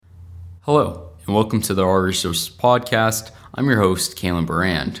Hello, and welcome to the Our Resources Podcast. I'm your host, Kalen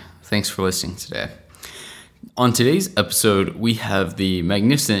Barand. Thanks for listening today. On today's episode, we have the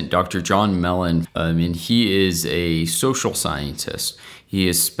magnificent Dr. John Mellon, and he is a social scientist. He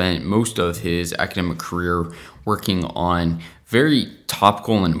has spent most of his academic career working on very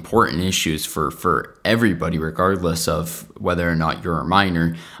topical and important issues for everybody, regardless of whether or not you're a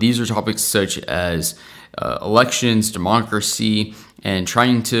minor. These are topics such as elections, democracy, and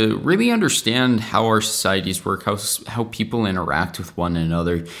trying to really understand how our societies work, how people interact with one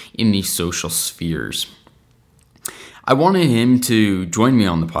another in these social spheres. I wanted him to join me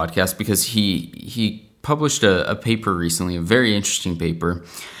on the podcast because he published a paper recently, a very interesting paper,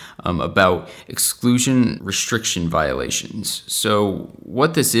 about exclusion restriction violations. So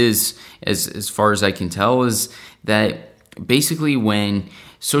what this is, as far as I can tell, is that basically when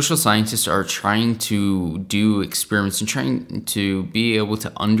social scientists are trying to do experiments and trying to be able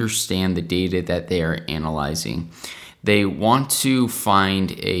to understand the data that they are analyzing, they want to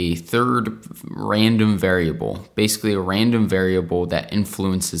find a third random variable, basically a random variable that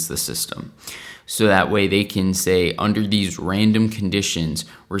influences the system. So that way they can say, under these random conditions,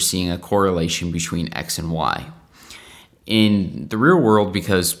 we're seeing a correlation between X and Y. In the real world,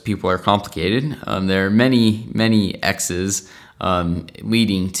 because people are complicated, there are many X's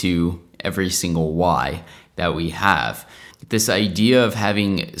leading to every single Y that we have. This idea of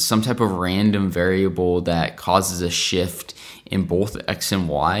having some type of random variable that causes a shift in both X and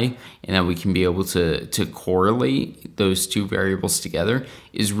Y, and that we can be able to correlate those two variables together,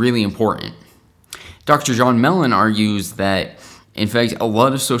 is really important. Dr. John Mellon argues that, in fact, a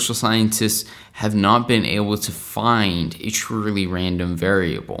lot of social scientists have not been able to find a truly random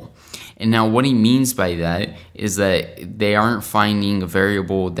variable. And now what he means by that is that they aren't finding a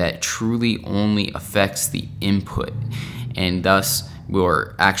variable that truly only affects the input, and thus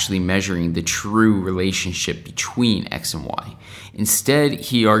we're actually measuring the true relationship between X and Y. Instead,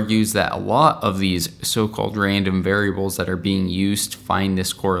 he argues that a lot of these so-called random variables that are being used to find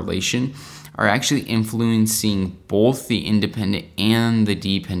this correlation are actually influencing both the independent and the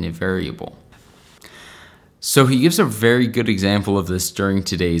dependent variable. So he gives a very good example of this during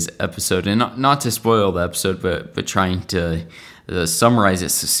today's episode, and not to spoil the episode, but trying to summarize it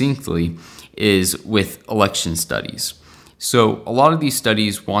succinctly, is with election studies. So a lot of these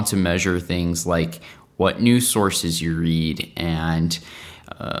studies want to measure things like what news sources you read and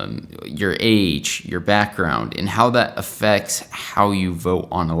your age, your background, and how that affects how you vote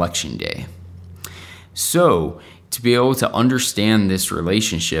on election day. So to be able to understand this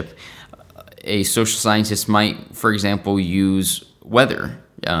relationship, a social scientist might, for example, use weather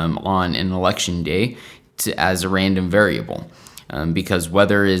on an election day as a random variable, because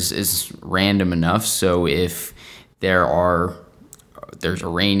weather is random enough. So if there's a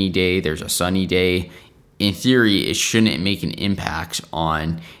rainy day, there's a sunny day, in theory, it shouldn't make an impact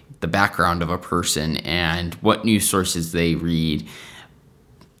on the background of a person and what news sources they read,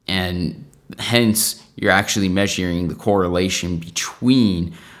 and hence you're actually measuring the correlation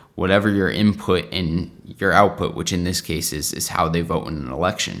between whatever your input and your output, which in this case is how they vote in an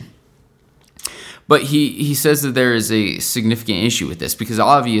election. But he says that there is a significant issue with this, because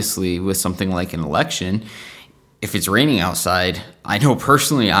obviously with something like an election, if it's raining outside, I know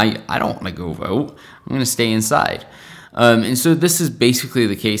personally I don't want to go vote. I'm going to stay inside. And so this is basically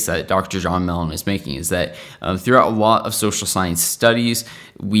the case that Dr. John Mellon is making, is that throughout a lot of social science studies,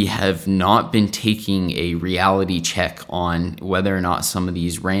 we have not been taking a reality check on whether or not some of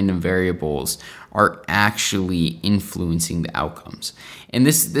these random variables are actually influencing the outcomes. And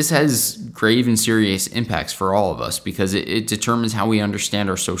this has grave and serious impacts for all of us, because it determines how we understand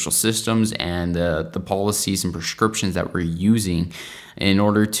our social systems and the policies and prescriptions that we're using in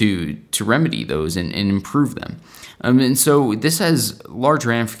order to remedy those and improve them. And so this has large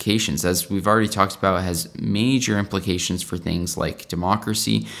ramifications, as we've already talked about. It has major implications for things like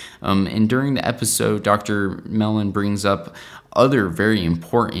democracy. And during the episode, Dr. Mellon brings up other very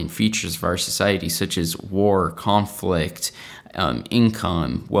important features of our society, such as war, conflict,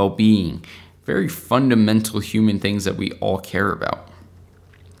 income, well-being, very fundamental human things that we all care about.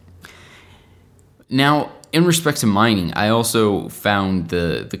 Now, in respect to mining, I also found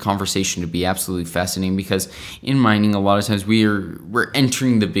the conversation to be absolutely fascinating, because in mining, a lot of times we're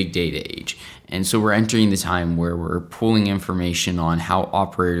entering the big data age. And so we're entering the time where we're pulling information on how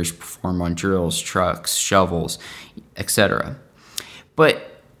operators perform on drills, trucks, shovels, etc.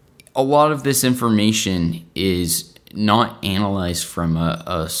 But a lot of this information is not analyzed from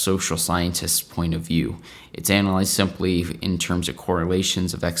a social scientist's point of view. It's analyzed simply in terms of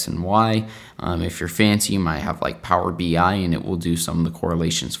correlations of X and Y. If you're fancy, you might have like Power BI and it will do some of the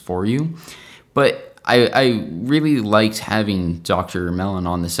correlations for you. But I really liked having Dr. Mellon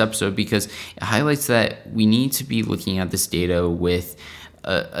on this episode because it highlights that we need to be looking at this data with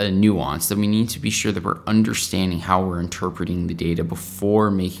a nuance, that we need to be sure that we're understanding how we're interpreting the data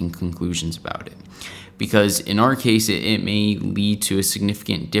before making conclusions about it. Because in our case, it may lead to a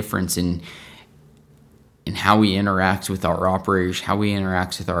significant difference in how we interact with our operators, how we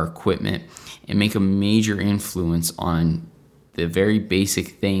interact with our equipment, and make a major influence on the very basic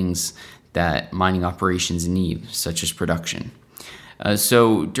things that mining operations need, such as production.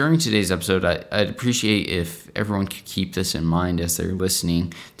 So during today's episode, I'd appreciate if everyone could keep this in mind as they're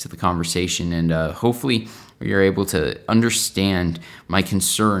listening to the conversation, and hopefully you're able to understand my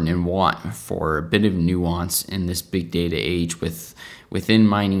concern and want for a bit of nuance in this big data age within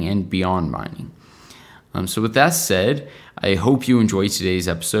mining and beyond mining. So with that said, I hope you enjoyed today's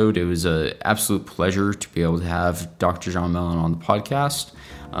episode. It was an absolute pleasure to be able to have Dr. John Mellon on the podcast,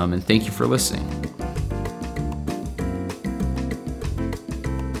 and thank you for listening.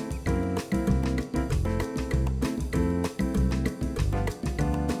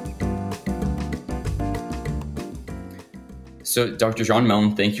 So, Dr. John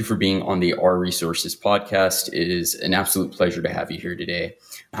Mellon, thank you for being on the Our Resources podcast. It is an absolute pleasure to have you here today.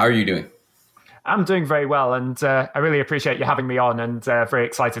 How are you doing? I'm doing very well, and I really appreciate you having me on, and very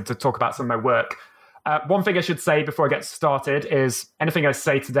excited to talk about some of my work. One thing I should say before I get started is anything I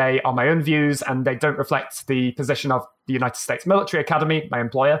say today are my own views, and they don't reflect the position of the United States Military Academy, my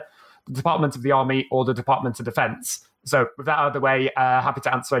employer, the Department of the Army, or the Department of Defense. So with that out of the way, happy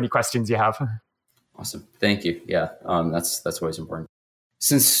to answer any questions you have. Awesome. Thank you. Yeah, that's always important.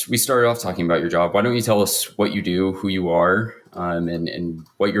 Since we started off talking about your job, why don't you tell us what you do, who you are, and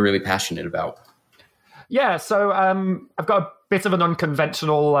what you're really passionate about? Yeah, so I've got a bit of an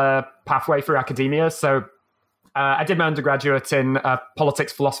unconventional pathway through academia. So I did my undergraduate in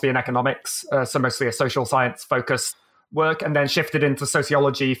politics, philosophy, and economics, so mostly a social science focused work, and then shifted into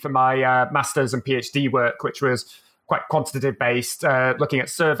sociology for my master's and PhD work, which was quite quantitative based, looking at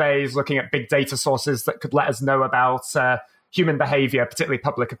surveys, looking at big data sources that could let us know about human behavior, particularly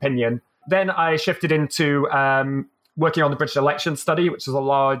public opinion. Then I shifted into working on the British election study, which is a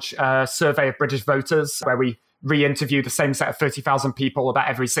large survey of British voters, where we re-interview the same set of 30,000 people about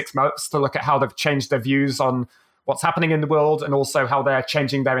every 6 months to look at how they've changed their views on what's happening in the world and also how they're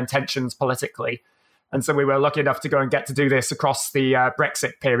changing their intentions politically. And so we were lucky enough to go and get to do this across the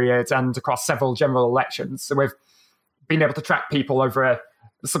Brexit period and across several general elections. So we've been able to track people over a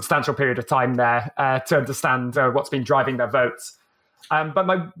substantial period of time there to understand what's been driving their votes. But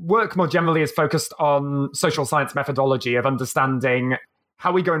my work more generally is focused on social science methodology of understanding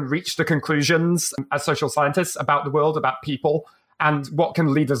how we go and reach the conclusions as social scientists about the world, about people, and what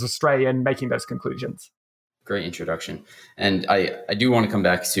can lead us astray in making those conclusions. Great introduction. And I do want to come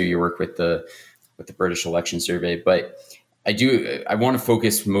back to your work with the British election survey, but I want to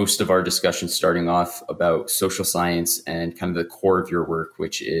focus most of our discussion starting off about social science and kind of the core of your work,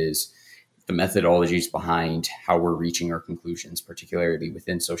 which is the methodologies behind how we're reaching our conclusions, particularly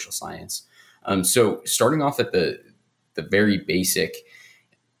within social science. So starting off at the very basic,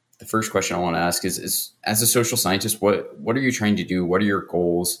 the first question I want to ask is as a social scientist, what are you trying to do? What are your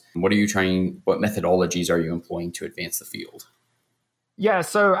goals? What methodologies are you employing to advance the field? Yeah,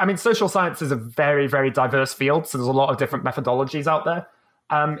 so I mean, social science is a very, very diverse field. So there's a lot of different methodologies out there.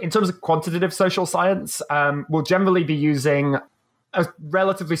 In terms of quantitative social science, we'll generally be using a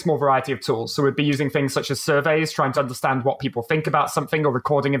relatively small variety of tools. So we'd be using things such as surveys, trying to understand what people think about something or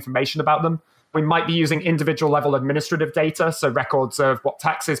recording information about them. We might be using individual level administrative data, so records of what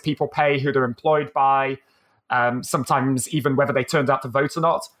taxes people pay, who they're employed by, sometimes even whether they turned out to vote or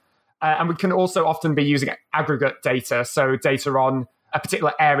not. And we can also often be using aggregate data, so data on a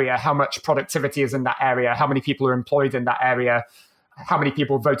particular area, how much productivity is in that area, how many people are employed in that area, how many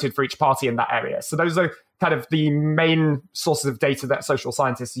people voted for each party in that area. So those are kind of the main sources of data that social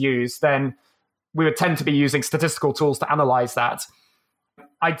scientists use. Then we would tend to be using statistical tools to analyze that.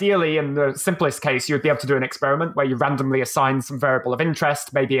 Ideally, in the simplest case, you would be able to do an experiment where you randomly assign some variable of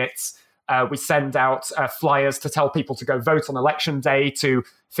interest. Maybe it's we send out flyers to tell people to go vote on election day to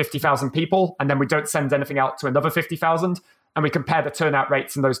 50,000 people, and then we don't send anything out to another 50,000. And we compare the turnout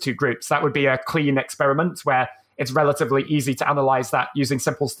rates in those two groups. That would be a clean experiment where it's relatively easy to analyze that using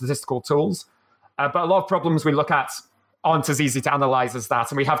simple statistical tools. But a lot of problems we look at aren't as easy to analyze as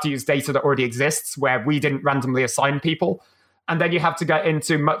that. And we have to use data that already exists where we didn't randomly assign people. And then you have to get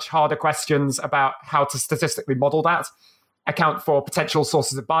into much harder questions about how to statistically model that, account for potential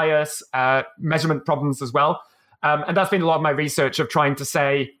sources of bias, measurement problems as well. And that's been a lot of my research of trying to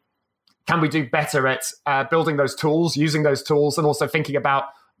say, can we do better at building those tools, using those tools, and also thinking about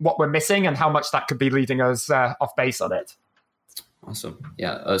what we're missing and how much that could be leading us off base on it. Awesome.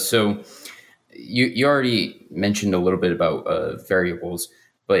 Yeah. So you already mentioned a little bit about variables,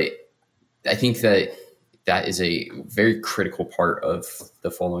 but I think that is a very critical part of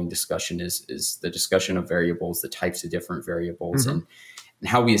the following discussion is the discussion of variables, the types of different variables, and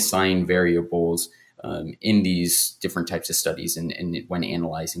how we assign variables in these different types of studies and when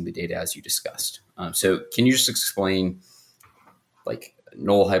analyzing the data as you discussed. So can you just explain like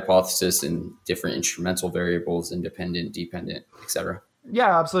null hypothesis and different instrumental variables, independent, dependent, et cetera?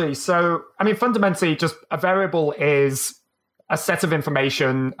 Yeah, absolutely. So, I mean, fundamentally, just a variable is a set of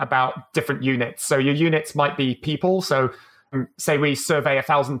information about different units. So your units might be people. So say we survey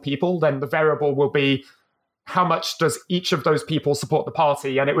 1,000 people, then the variable will be how much does each of those people support the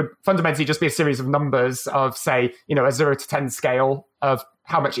party? And it would fundamentally just be a series of numbers of, say, a 0 to 10 scale of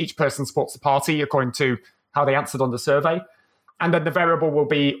how much each person supports the party according to how they answered on the survey. And then the variable will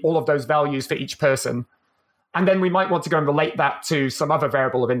be all of those values for each person. And then we might want to go and relate that to some other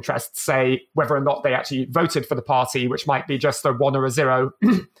variable of interest, say whether or not they actually voted for the party, which might be just a 1 or a 0,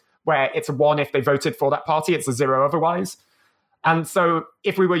 where it's a 1 if they voted for that party, it's a 0 otherwise. And so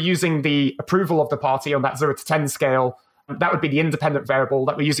if we were using the approval of the party on that 0 to 10 scale, that would be the independent variable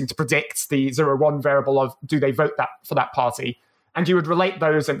that we're using to predict the 0-1 variable of do they vote for that party. And you would relate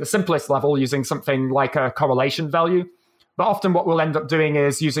those at the simplest level using something like a correlation value. But often what we'll end up doing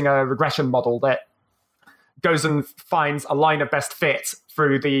is using a regression model that goes and finds a line of best fit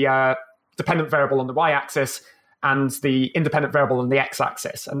through the dependent variable on the y-axis and the independent variable on the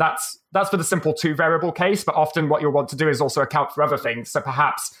x-axis. And that's for the simple 2-variable case, but often what you'll want to do is also account for other things. So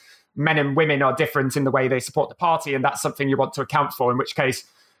perhaps men and women are different in the way they support the party, and that's something you want to account for, in which case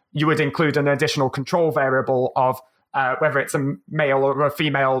you would include an additional control variable of whether it's a male or a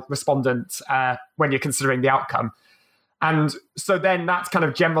female respondent when you're considering the outcome. And so then that kind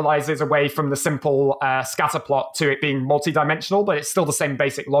of generalizes away from the simple scatter plot to it being multidimensional, but it's still the same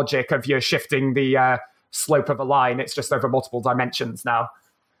basic logic of you're shifting the slope of a line. It's just over multiple dimensions now.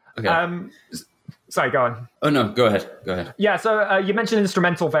 Okay. Sorry, go on. Oh, no, go ahead. Yeah, so you mentioned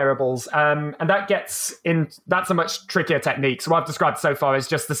instrumental variables, and that's a much trickier technique. So what I've described so far is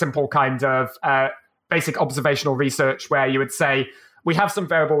just the simple kind of basic observational research where you would say, we have some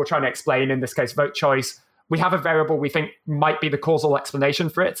variable we're trying to explain, in this case, vote choice. We have a variable we think might be the causal explanation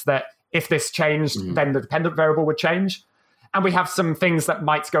for it, that if this changed, then the dependent variable would change. And we have some things that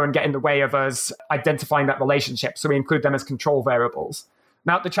might go and get in the way of us identifying that relationship. So we include them as control variables.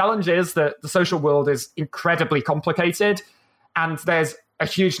 Now, the challenge is that the social world is incredibly complicated, and there's a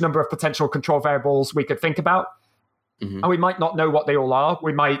huge number of potential control variables we could think about. And we might not know what they all are.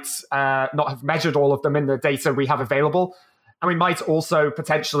 We might not have measured all of them in the data we have available. And we might also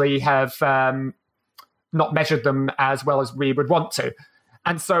potentially have not measured them as well as we would want to.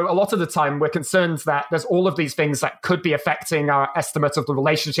 And so a lot of the time, we're concerned that there's all of these things that could be affecting our estimate of the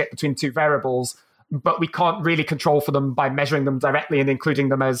relationship between two variables, but we can't really control for them by measuring them directly and including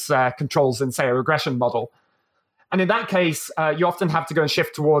them as controls in, say, a regression model. And in that case, you often have to go and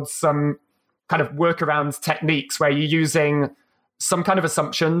shift towards some kind of workaround techniques where you're using some kind of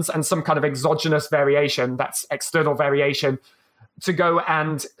assumptions and some kind of exogenous variation, that's external variation, to go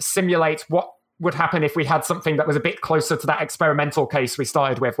and simulate what would happen if we had something that was a bit closer to that experimental case we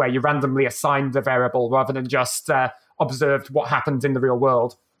started with, where you randomly assigned a variable rather than just observed what happened in the real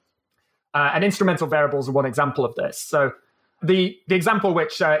world. And instrumental variables are one example of this. So the example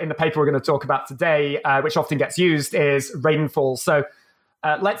which in the paper we're going to talk about today, which often gets used, is rainfall. So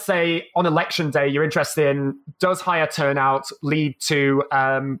let's say on election day, you're interested in, does higher turnout lead to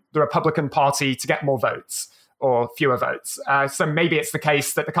the Republican Party to get more votes or fewer votes? So maybe it's the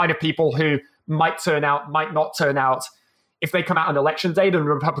case that the kind of people who might turn out, might not turn out, if they come out on election day, then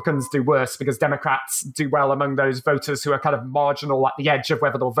Republicans do worse because Democrats do well among those voters who are kind of marginal at the edge of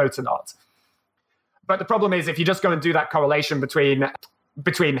whether they'll vote or not. But the problem is, if you just go and do that correlation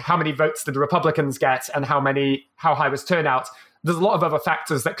between how many votes did the Republicans get and how high was turnout, there's a lot of other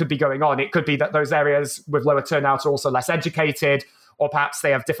factors that could be going on. It could be that those areas with lower turnout are also less educated, or perhaps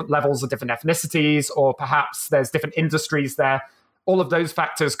they have different levels of different ethnicities, or perhaps there's different industries there. All of those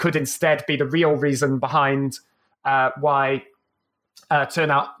factors could instead be the real reason behind why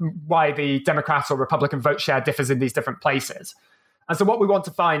the Democrat or Republican vote share differs in these different places. And so what we want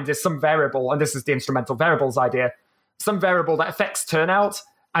to find is some variable, and this is the instrumental variables idea, some variable that affects turnout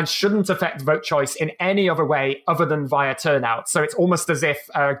and shouldn't affect vote choice in any other way other than via turnout. So it's almost as if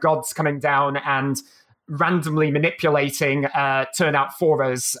God's coming down and randomly manipulating turnout for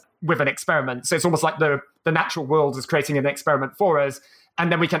us with an experiment. So it's almost like the natural world is creating an experiment for us,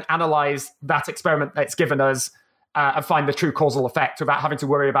 and then we can analyze that experiment that's given us and find the true causal effect without having to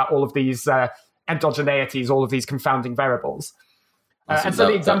worry about all of these endogeneities, all of these confounding variables. And so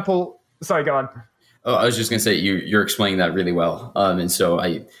the example... Sorry, go on. Oh, I was just going to say you're explaining that really well. And so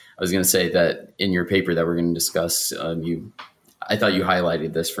I was going to say that in your paper that we're going to discuss, I thought you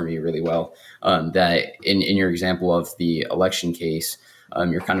highlighted this for me really well, that in your example of the election case,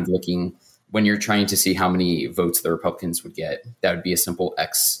 you're kind of looking, when you're trying to see how many votes the Republicans would get, that would be a simple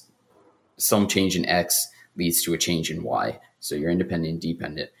X. Some change in X leads to a change in Y. So you're independent and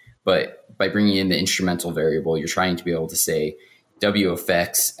dependent. But by bringing in the instrumental variable, you're trying to be able to say W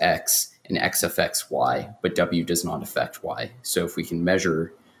affects X and X affects Y, but W does not affect Y. So if we can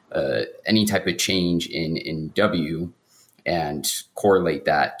measure any type of change in W and correlate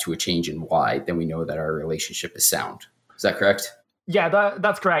that to a change in Y, then we know that our relationship is sound. Is that correct? Yeah,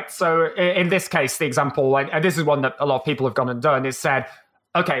 that's correct. So in this case, the example, and this is one that a lot of people have gone and done, is said,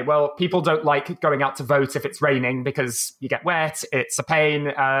 okay, well, people don't like going out to vote if it's raining because you get wet, it's a pain,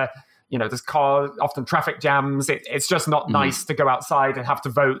 there's often traffic jams. It's just not nice to go outside and have to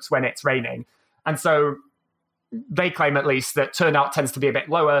vote when it's raining. And so they claim at least that turnout tends to be a bit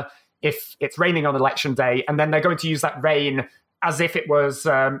lower if it's raining on election day. And then they're going to use that rain as if it was,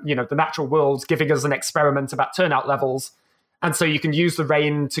 the natural world giving us an experiment about turnout levels. And so you can use the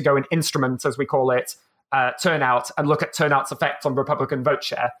rain to go and instrument, as we call it, turnout and look at turnout's effect on Republican vote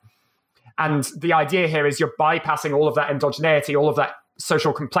share. And the idea here is you're bypassing all of that endogeneity, all of that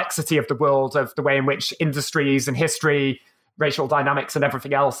social complexity of the world, of the way in which industries and history, racial dynamics and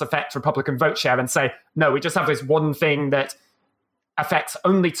everything else affect Republican vote share, and say, no, we just have this one thing that affects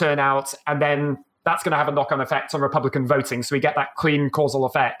only turnout, and then that's going to have a knock-on effect on Republican voting. So we get that clean causal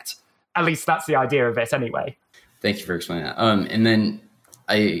effect. At least that's the idea of it anyway. Thank you for explaining that. And then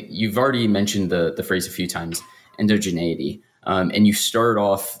you've already mentioned the phrase a few times, endogeneity. And you start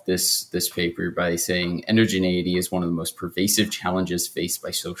off this paper by saying endogeneity is one of the most pervasive challenges faced by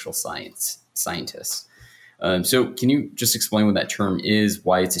social scientists. So can you just explain what that term is,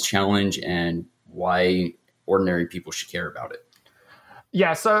 why it's a challenge, and why ordinary people should care about it?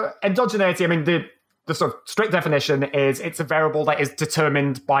 Yeah, so endogeneity, I mean, the sort of strict definition is it's a variable that is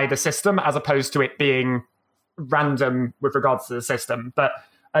determined by the system as opposed to it being random with regards to the system. But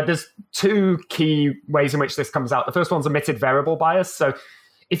there's two key ways in which this comes out. The first one's omitted variable bias. So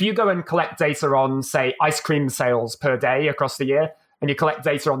if you go and collect data on, say, ice cream sales per day across the year, and you collect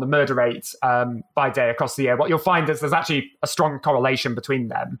data on the murder rate by day across the year, what you'll find is there's actually a strong correlation between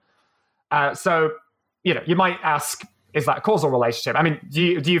them. So, you might ask, is that a causal relationship? I mean, do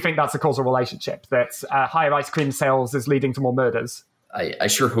you think that's a causal relationship, that higher ice cream sales is leading to more murders? I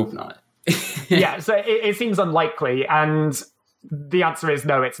sure hope not. Yeah, so it seems unlikely. And the answer is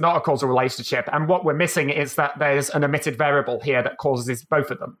no, it's not a causal relationship. And what we're missing is that there's an omitted variable here that causes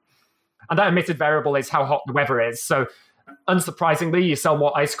both of them. And that omitted variable is how hot the weather is. So unsurprisingly, you sell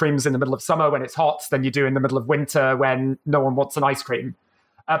more ice creams in the middle of summer when it's hot than you do in the middle of winter when no one wants an ice cream.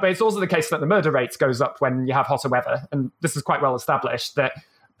 But it's also the case that the murder rate goes up when you have hotter weather. And this is quite well established, that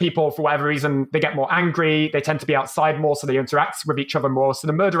people, for whatever reason, they get more angry, they tend to be outside more, so they interact with each other more. So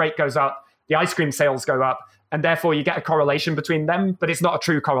the murder rate goes up, the ice cream sales go up, and therefore you get a correlation between them, but it's not a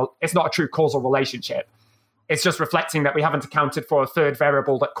true causal relationship. It's just reflecting that we haven't accounted for a third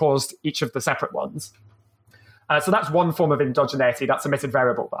variable that caused each of the separate ones. So that's one form of endogeneity, that's omitted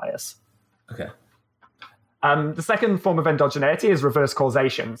variable bias. Okay. The second form of endogeneity is reverse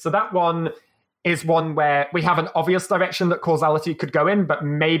causation. So that one is one where we have an obvious direction that causality could go in, but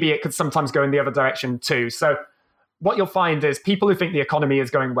maybe it could sometimes go in the other direction too. So what you'll find is people who think the economy is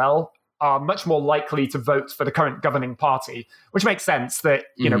going well are much more likely to vote for the current governing party, which makes sense that,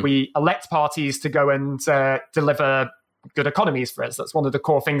 we elect parties to go and deliver good economies for us. That's one of the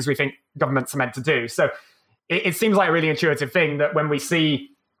core things we think governments are meant to do. So it seems like a really intuitive thing that when we see,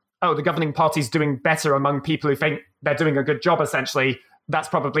 the governing party's doing better among people who think they're doing a good job, essentially, that's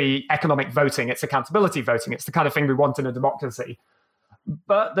probably economic voting. It's accountability voting. It's the kind of thing we want in a democracy.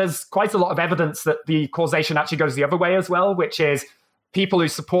 But there's quite a lot of evidence that the causation actually goes the other way as well, which is people who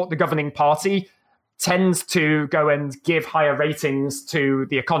support the governing party tend to go and give higher ratings to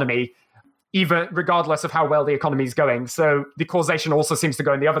the economy, even regardless of how well the economy is going. So the causation also seems to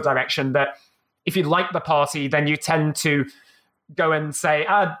go in the other direction, that if you like the party, then you tend to go and say,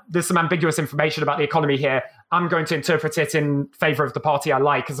 there's some ambiguous information about the economy here. I'm going to interpret it in favor of the party I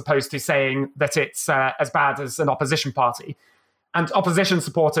like, as opposed to saying that it's as bad as an opposition party. And opposition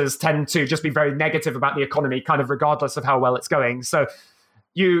supporters tend to just be very negative about the economy, kind of regardless of how well it's going. So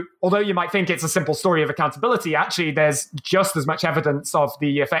although you might think it's a simple story of accountability, actually there's just as much evidence of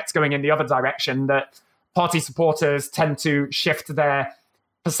the effects going in the other direction, that party supporters tend to shift their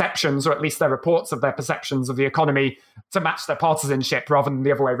perceptions, or at least their reports of their perceptions of the economy, to match their partisanship rather than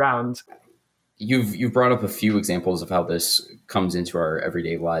the other way around. You've brought up a few examples of how this comes into our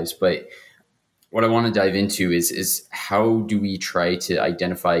everyday lives, but what I want to dive into is how do we try to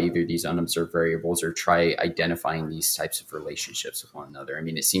identify either these unobserved variables or try identifying these types of relationships with one another? I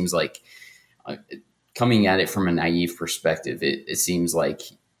mean, it seems like coming at it from a naive perspective, it seems like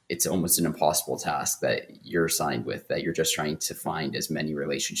it's almost an impossible task that you're assigned with, that you're just trying to find as many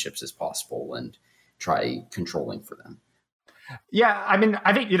relationships as possible and try controlling for them. Yeah, I mean,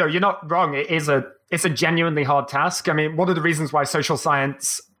 I think, you're not wrong. It's a genuinely hard task. I mean, one of the reasons why social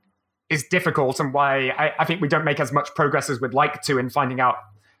science is difficult and why I think we don't make as much progress as we'd like to in finding out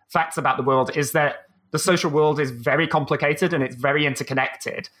facts about the world is that the social world is very complicated and it's very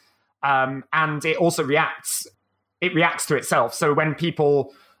interconnected. And it also reacts to itself. So when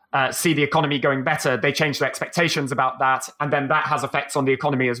people see the economy going better, they change their expectations about that. And then that has effects on the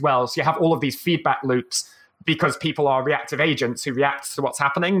economy as well. So you have all of these feedback loops because people are reactive agents who react to what's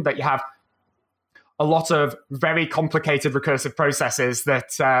happening, that you have a lot of very complicated recursive processes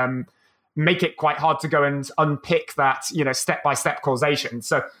that make it quite hard to go and unpick that, step-by-step causation.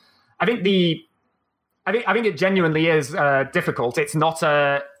 So I think it genuinely is difficult. It's not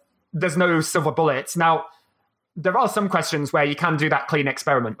there's no silver bullets. Now, there are some questions where you can do that clean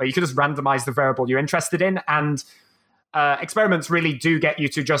experiment, where you can just randomize the variable you're interested in. And experiments really do get you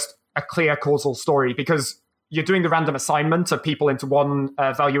to just a clear causal story, because you're doing the random assignment of people into one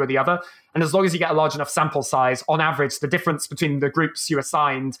value or the other. And as long as you get a large enough sample size, on average, the difference between the groups you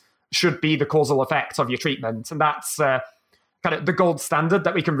assigned should be the causal effect of your treatment. And that's kind of the gold standard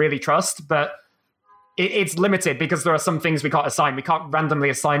that we can really trust. But it's limited because there are some things we can't assign. We can't randomly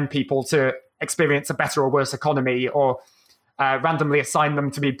assign people to experience a better or worse economy, or randomly assign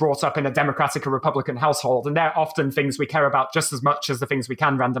them to be brought up in a Democratic or Republican household. And they're often things we care about just as much as the things we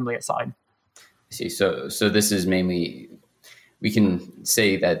can randomly assign. See, so this is mainly, we can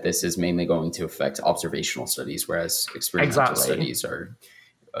say that this is mainly going to affect observational studies, whereas experimental studies are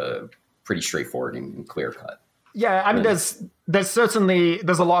pretty straightforward and clear cut. Yeah, I mean, there's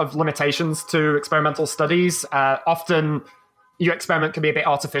a lot of limitations to experimental studies. Often your experiment can be a bit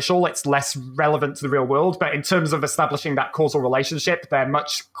artificial. It's less relevant to the real world. But in terms of establishing that causal relationship, they're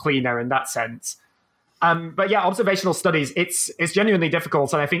much cleaner in that sense. But yeah, observational studies, it's genuinely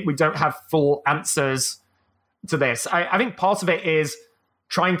difficult. And I think we don't have full answers to this. I think part of it is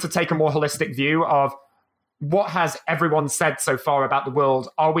trying to take a more holistic view of what has everyone said so far about the world.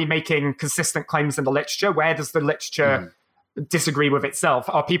 Are we making consistent claims in the literature? Where does the literature disagree with itself?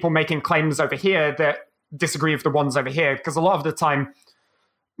 Are people making claims over here that disagree with the ones over here? Because a lot of the time,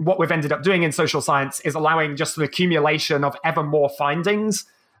 what we've ended up doing in social science is allowing just an accumulation of ever more findings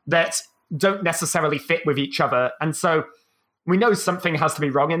that don't necessarily fit with each other. And so we know something has to be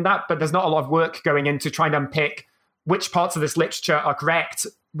wrong in that, but there's not a lot of work going into trying to unpick which parts of this literature are correct.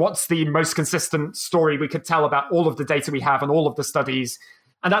 What's the most consistent story we could tell about all of the data we have and all of the studies?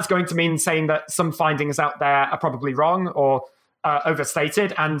 And that's going to mean saying that some findings out there are probably wrong or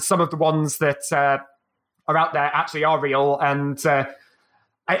overstated, and some of the ones that are out there actually are real. And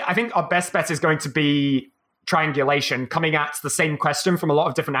I think our best bet is going to be triangulation, coming at the same question from a lot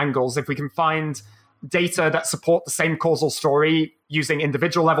of different angles. If we can find data that support the same causal story using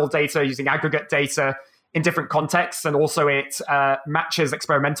individual level data, using aggregate data in different contexts, and also it matches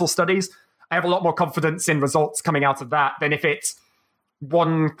experimental studies, I have a lot more confidence in results coming out of that than if it's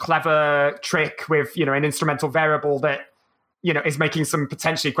one clever trick with, an instrumental variable that, is making some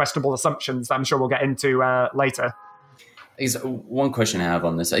potentially questionable assumptions that I'm sure we'll get into later. One question I have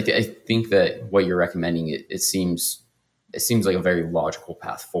on this, I think that what you're recommending, it seems like a very logical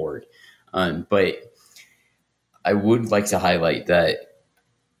path forward. But I would like to highlight that,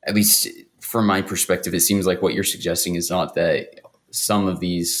 at least from my perspective, it seems like what you're suggesting is not that some of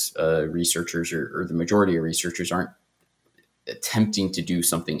these researchers or the majority of researchers aren't attempting to do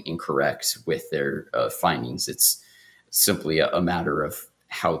something incorrect with their findings. It's simply a matter of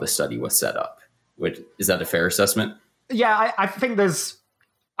how the study was set up. Is that a fair assessment? Yeah, I think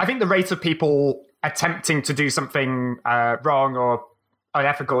the rate of people attempting to do something wrong or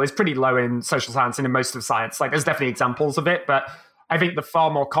unethical is pretty low in social science and in most of science. Like, there's definitely examples of it, but I think the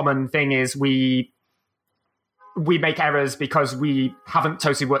far more common thing is we make errors because we haven't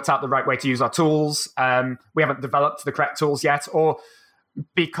totally worked out the right way to use our tools. We haven't developed the correct tools yet, or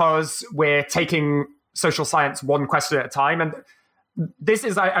because we're taking social science one question at a time. And this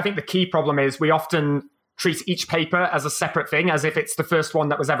is, I think the key problem is we often treat each paper as a separate thing, as if it's the first one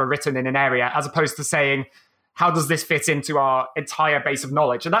that was ever written in an area, as opposed to saying, how does this fit into our entire base of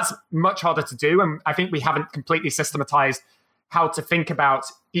knowledge? And that's much harder to do. And I think we haven't completely systematized how to think about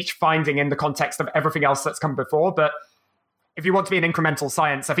each finding in the context of everything else that's come before. But if you want to be an incremental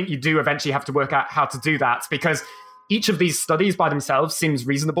science, I think you do eventually have to work out how to do that, because each of these studies by themselves seems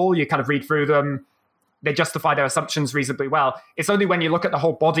reasonable. You kind of read through them, they justify their assumptions reasonably well. It's only when you look at the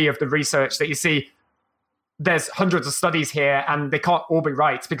whole body of the research that you see there's hundreds of studies here and they can't all be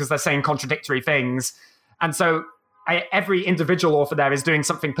right because they're saying contradictory things. And so every individual author there is doing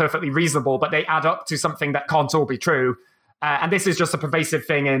something perfectly reasonable, but they add up to something that can't all be true. And this is just a pervasive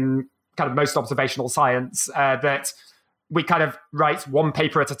thing in kind of most observational science, that we kind of write one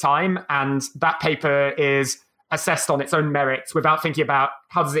paper at a time, and that paper is assessed on its own merits without thinking about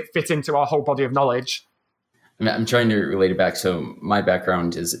how does it fit into our whole body of knowledge. I'm trying to relate it back. So my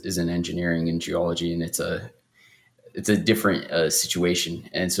background is in engineering and geology, and it's a different situation.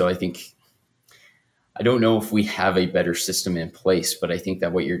 And so I don't know if we have a better system in place, but I think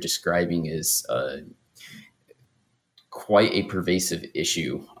that what you're describing is quite a pervasive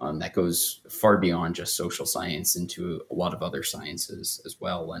issue that goes far beyond just social science into a lot of other sciences as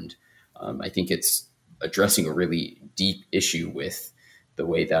well. And I think it's addressing a really deep issue with the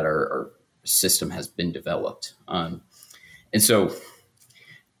way that our system has been developed. And so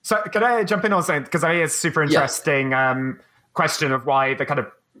can I jump in on something? Because I think it's a super interesting question of why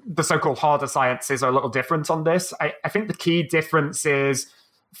the so-called harder sciences are a little different on this. I think the key difference is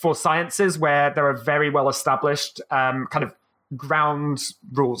for sciences where there are very well established kind of ground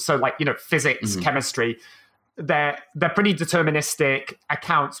rules. So like, physics, chemistry, they're pretty deterministic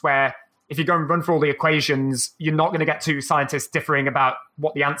accounts where if you go and run through all the equations, you're not going to get two scientists differing about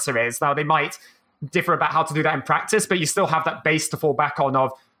what the answer is. Now, they might differ about how to do that in practice, but you still have that base to fall back on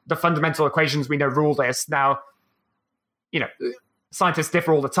of the fundamental equations we know rule this. Now, scientists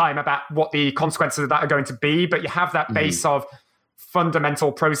differ all the time about what the consequences of that are going to be, but you have that base of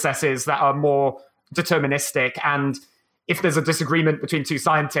fundamental processes that are more deterministic. And if there's a disagreement between two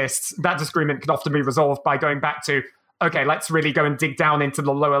scientists, that disagreement can often be resolved by going back to, okay, let's really go and dig down into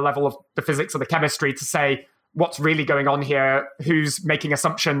the lower level of the physics or the chemistry to say what's really going on here, who's making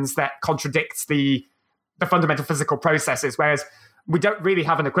assumptions that contradicts the fundamental physical processes. Whereas we don't really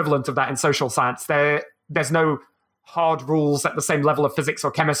have an equivalent of that in social science. There's no hard rules at the same level of physics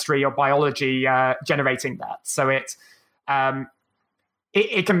or chemistry or biology generating that. So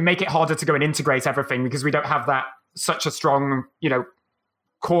it can make it harder to go and integrate everything because we don't have that such a strong,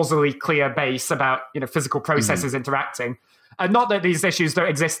 causally clear base about, physical processes interacting. Not that these issues don't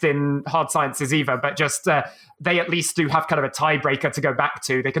exist in hard sciences either, but just they at least do have kind of a tiebreaker to go back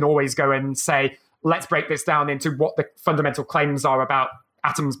to. They can always go and say, let's break this down into what the fundamental claims are about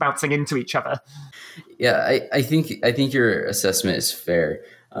atoms bouncing into each other. Yeah, I think your assessment is fair.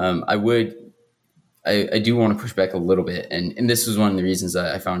 I do want to push back a little bit. And this was one of the reasons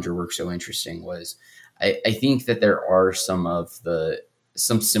that I found your work so interesting was I think that there are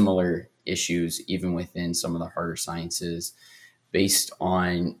some similar issues even within some of the harder sciences based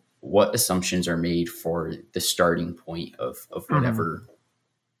on what assumptions are made for the starting point of whatever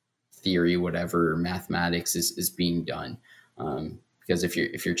theory, whatever mathematics is being done. Because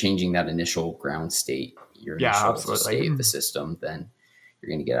if you're changing that initial ground state, your initial state of the system, then you're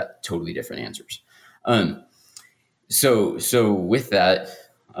going to get totally different answers. So with that,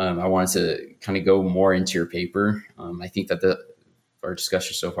 I wanted to kind of go more into your paper. I think that our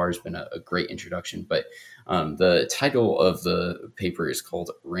discussion so far has been a great introduction, but the title of the paper is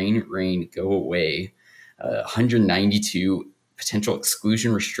called Rain, Rain, Go Away, 192 Potential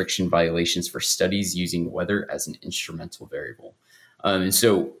Exclusion Restriction Violations for Studies Using Weather as an Instrumental Variable. And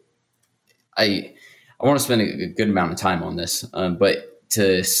so I want to spend a good amount of time on this, but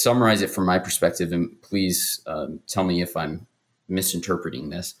to summarize it from my perspective, and please tell me if I'm misinterpreting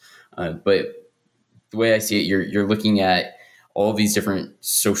this, but the way I see it, you're looking at all these different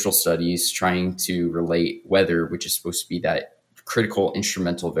social studies trying to relate weather, which is supposed to be that critical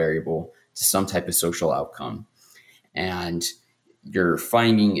instrumental variable, to some type of social outcome. And your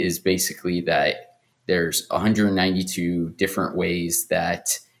finding is basically that there's 192 different ways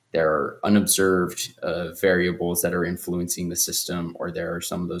that there are unobserved variables that are influencing the system, or there are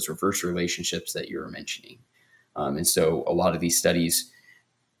some of those reverse relationships that you were mentioning. And so a lot of these studies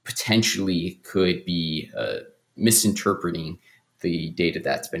potentially could be misinterpreting the data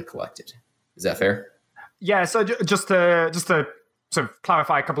that's been collected. Is that fair? Yeah. So just to sort of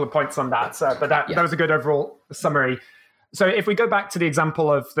clarify a couple of points on that, but that was a good overall summary. So if we go back to the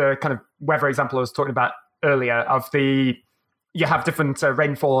example of the kind of weather example I was talking about earlier of the you have different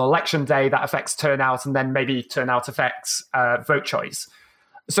rainfall on election day that affects turnout, and then maybe turnout affects vote choice.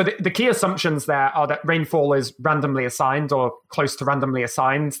 So the key assumptions there are that rainfall is randomly assigned or close to randomly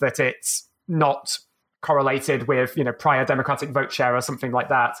assigned, that it's not correlated with prior democratic vote share or something like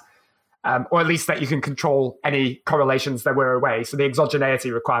that, or at least that you can control any correlations there were away. So the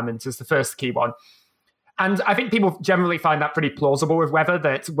exogeneity requirement is the first key one. And I think people generally find that pretty plausible with weather,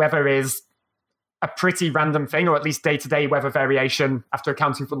 that weather is a pretty random thing, or at least day-to-day weather variation after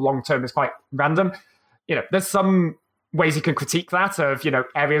accounting for the long term is quite random. There's some ways you can critique that of,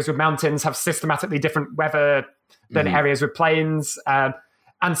 areas with mountains have systematically different weather than areas with plains.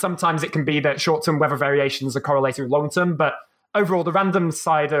 And sometimes it can be that short-term weather variations are correlated with long-term, but overall the random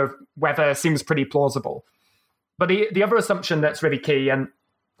side of weather seems pretty plausible. But the other assumption that's really key, and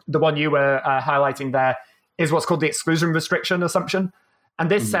the one you were highlighting there, is what's called the exclusion restriction assumption. And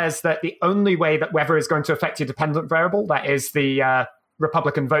this says that the only way that weather is going to affect your dependent variable, that is the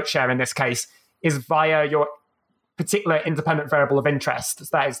Republican vote share in this case, is via your particular independent variable of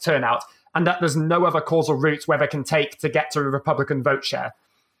interest, that is turnout, and that there's no other causal route weather can take to get to a Republican vote share.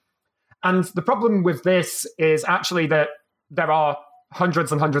 And the problem with this is actually that there are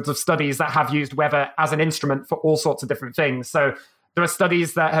hundreds and hundreds of studies that have used weather as an instrument for all sorts of different things. So there are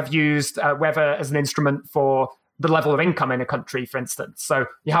studies that have used weather as an instrument for the level of income in a country, for instance. So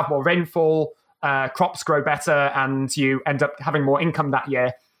you have more rainfall, crops grow better, and you end up having more income that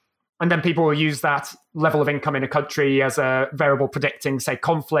year. And then people will use that level of income in a country as a variable predicting, say,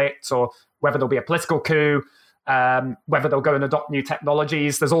 conflict, or whether there'll be a political coup, whether they'll go and adopt new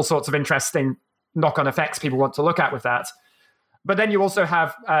technologies. There's all sorts of interesting knock-on effects people want to look at with that. But then you also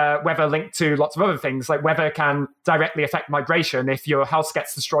have weather linked to lots of other things, like weather can directly affect migration. If your house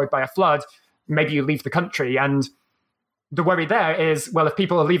gets destroyed by a flood, maybe you leave the country. And the worry there is, well, if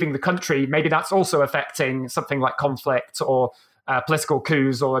people are leaving the country, maybe that's also affecting something like conflict or political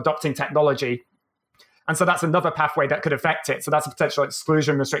coups or adopting technology. And so that's another pathway that could affect it. So that's a potential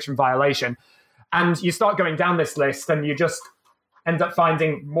exclusion restriction violation. And you start going down this list and you just end up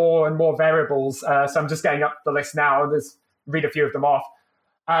finding more and more variables. So I'm just getting up the list now. There's read a few of them off.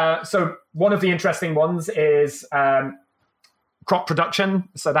 So one of the interesting ones is crop production.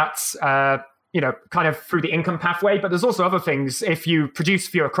 So that's, kind of through the income pathway. But there's also other things. If you produce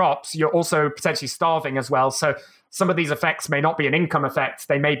fewer crops, you're also potentially starving as well. So some of these effects may not be an income effect.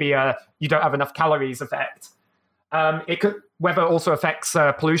 They may be a you don't have enough calories effect. Weather also affects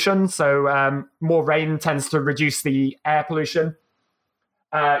pollution. So more rain tends to reduce the air pollution.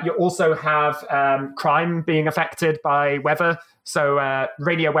 You also have crime being affected by weather. So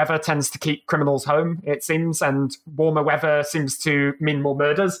rainier weather tends to keep criminals home, it seems, and warmer weather seems to mean more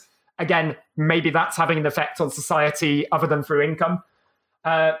murders. Again, maybe that's having an effect on society other than through income.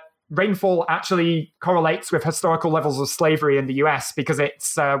 Rainfall actually correlates with historical levels of slavery in the US because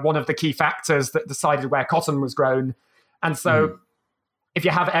it's one of the key factors that decided where cotton was grown. And so if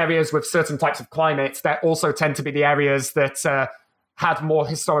you have areas with certain types of climates, that also tend to be the areas that had more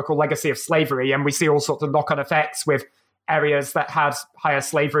historical legacy of slavery. And we see all sorts of knock-on effects with areas that had higher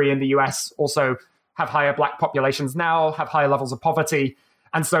slavery in the US also have higher black populations now, have higher levels of poverty.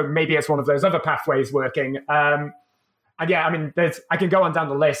 And so maybe it's one of those other pathways working. And yeah, I mean, I can go on down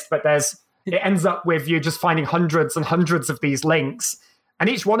the list, but it ends up with you just finding hundreds and hundreds of these links. And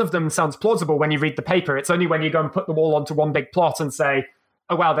each one of them sounds plausible when you read the paper. It's only when you go and put them all onto one big plot and say,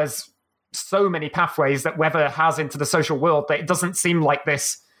 oh, wow, there's so many pathways that weather has into the social world that it doesn't seem like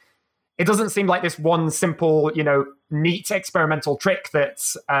this. It doesn't seem like this one simple, neat experimental trick that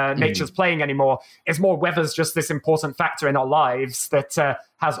nature's playing anymore. It's more weather's just this important factor in our lives that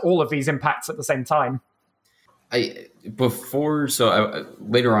has all of these impacts at the same time. Later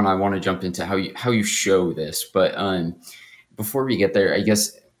on, I want to jump into how you show this, but before we get there, I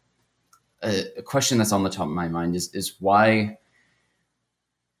guess a question that's on the top of my mind is why.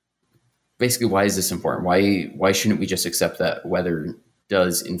 Basically, why is this important? Why shouldn't we just accept that weather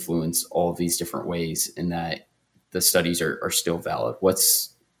does influence all of these different ways and that the studies are still valid?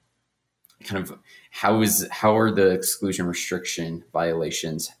 What's kind of how are the exclusion restriction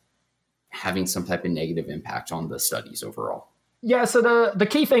violations having some type of negative impact on the studies overall? Yeah, so the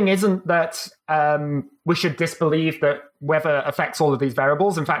key thing isn't that we should disbelieve that weather affects all of these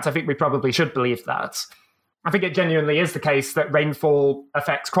variables. In fact, I think we probably should believe that. I think it genuinely is the case that rainfall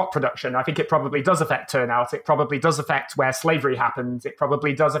affects crop production. I think it probably does affect turnout. It probably does affect where slavery happened. It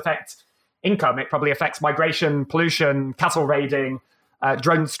probably does affect income. It probably affects migration, pollution, cattle raiding,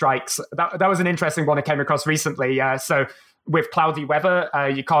 drone strikes. That was an interesting one I came across recently. So with cloudy weather,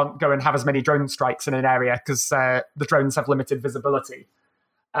 you can't go and have as many drone strikes in an area because the drones have limited visibility.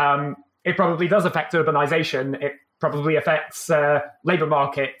 It probably does affect urbanization. It probably affects labor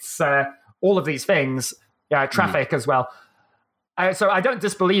markets, all of these things, traffic as well. So I don't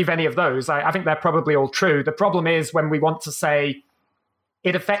disbelieve any of those. I think they're probably all true. The problem is when we want to say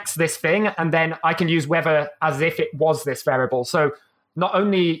it affects this thing, and then I can use weather as if it was this variable. So not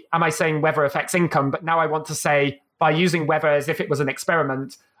only am I saying weather affects income, but now I want to say by using weather as if it was an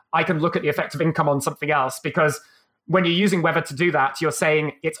experiment, I can look at the effect of income on something else. Because when you're using weather to do that, you're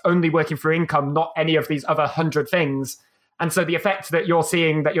saying it's only working for income, not any of these other 100 things. And so the effect that you're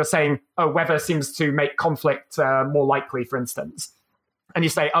seeing, that you're saying, oh, weather seems to make conflict more likely, for instance. And you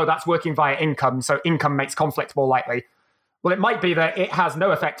say, oh, that's working via income, so income makes conflict more likely. Well, it might be that it has no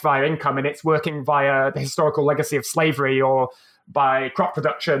effect via income and it's working via the historical legacy of slavery or by crop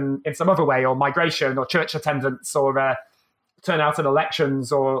production in some other way, or migration or church attendance or turnout in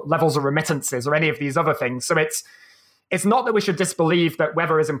elections or levels of remittances or any of these other things. So it's not that we should disbelieve that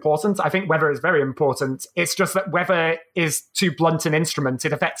weather is important. I think weather is very important. It's just that weather is too blunt an instrument.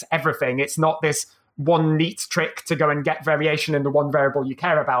 It affects everything. It's not this one neat trick to go and get variation in the one variable you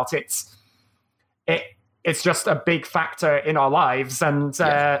care about. It's just a big factor in our lives. And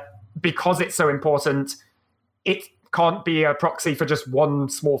because it's so important, it can't be a proxy for just one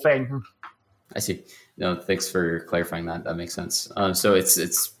small thing. I see. No, thanks for clarifying that. That makes sense. So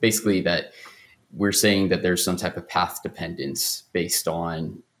it's basically that we're saying that there's some type of path dependence based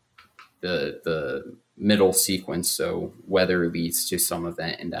on the middle sequence. So weather leads to some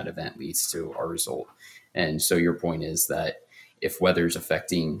event and that event leads to our result. And so your point is that if weather is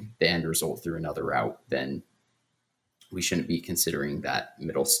affecting the end result through another route, then we shouldn't be considering that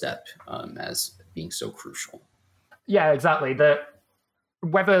middle step as being so crucial. Yeah, exactly. The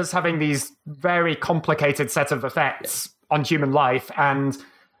weather's having these very complicated set of effects on human life, and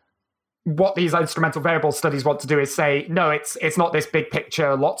what these instrumental variable studies want to do is say, no, it's not this big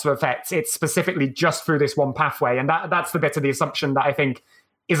picture, lots of effects. It's specifically just through this one pathway. And that's the bit of the assumption that I think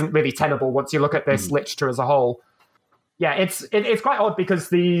isn't really tenable once you look at this literature as a whole. Yeah, it's quite odd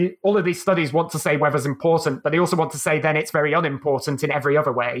because all of these studies want to say weather's important, but they also want to say then it's very unimportant in every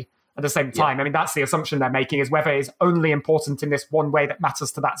other way at the same time. I mean, that's the assumption they're making, is weather is only important in this one way that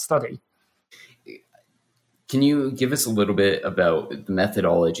matters to that study. Can you give us a little bit about the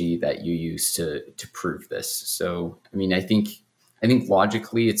methodology that you use to prove this? So, I mean, I think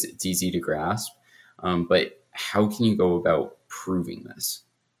logically it's easy to grasp, but how can you go about proving this?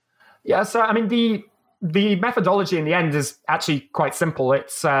 Yeah, so I mean, the methodology in the end is actually quite simple.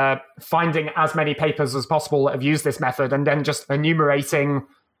 It's finding as many papers as possible that have used this method and then just enumerating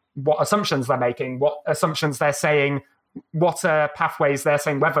what assumptions they're making, what assumptions they're saying, what pathways they're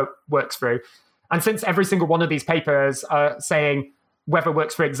saying weather works through. And since every single one of these papers are saying weather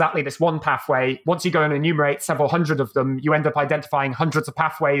works for exactly this one pathway, once you go and enumerate several hundred of them, you end up identifying hundreds of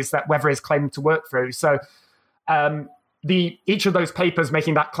pathways that weather is claimed to work through. So each of those papers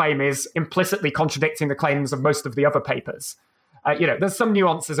making that claim is implicitly contradicting the claims of most of the other papers. There's some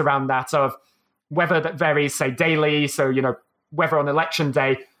nuances around that of weather that varies, say, daily. So, weather on election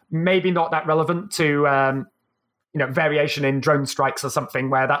day, maybe not that relevant to variation in drone strikes or something,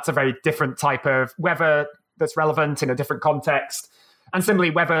 where that's a very different type of weather that's relevant in a different context. And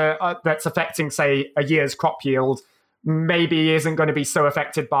similarly, weather that's affecting, say, a year's crop yield maybe isn't going to be so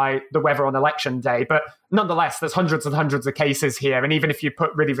affected by the weather on election day. But nonetheless, there's hundreds and hundreds of cases here. And even if you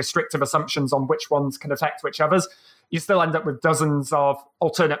put really restrictive assumptions on which ones can affect which others, you still end up with dozens of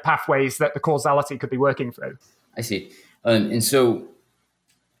alternate pathways that the causality could be working through. I see. And so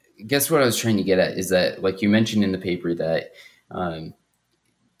I guess what I was trying to get at is that, like you mentioned in the paper, that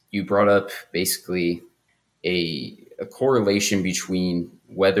you brought up basically a correlation between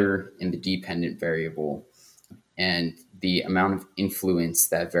weather and the dependent variable and the amount of influence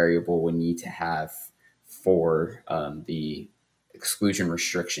that variable would need to have for the exclusion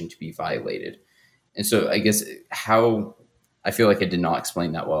restriction to be violated. And so I guess I feel like I did not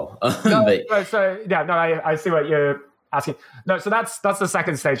explain that well. I see what you're asking. No, so that's the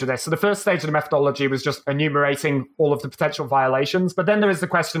second stage of this. So the first stage of the methodology was just enumerating all of the potential violations. But then there is the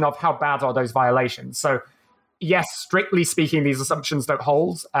question of how bad are those violations? So yes, strictly speaking, these assumptions don't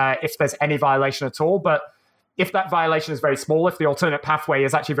hold if there's any violation at all. But if that violation is very small, if the alternate pathway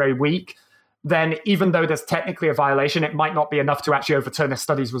is actually very weak, then even though there's technically a violation, it might not be enough to actually overturn a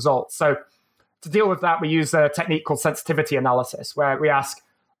study's results. So to deal with that, we use a technique called sensitivity analysis, where we ask,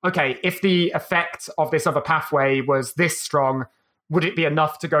 okay, if the effect of this other pathway was this strong, would it be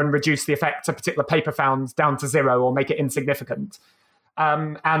enough to go and reduce the effect a particular paper found down to zero or make it insignificant?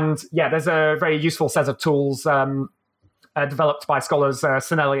 There's a very useful set of tools developed by scholars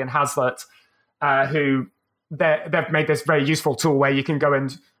Sinelli and Hazlitt, who they've made this very useful tool where you can go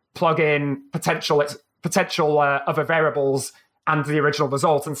and plug in potential potential other variables and the original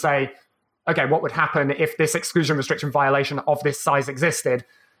result and say, okay, what would happen if this exclusion restriction violation of this size existed?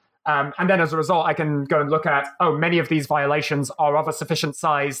 And then as a result, I can go and look at, many of these violations are of a sufficient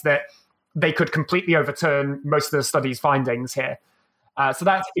size that they could completely overturn most of the study's findings here. So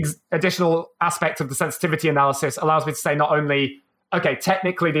that additional aspect of the sensitivity analysis allows me to say not only, okay,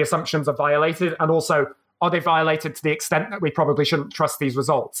 technically the assumptions are violated, and also, are they violated to the extent that we probably shouldn't trust these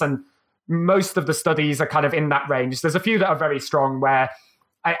results? And most of the studies are kind of in that range. There's a few that are very strong where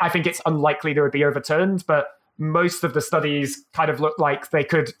I think it's unlikely they would be overturned, but most of the studies kind of look like they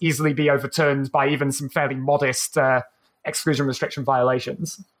could easily be overturned by even some fairly modest exclusion restriction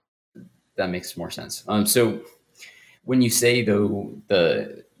violations. That makes more sense. So when you say, though,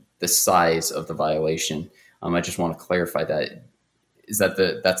 the size of the violation, I just want to clarify that. Is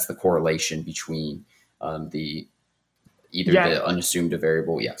that's the correlation between the unassumed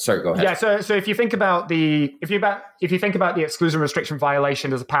variable? Yeah. Sorry, go ahead. Yeah. So if you think about the exclusion restriction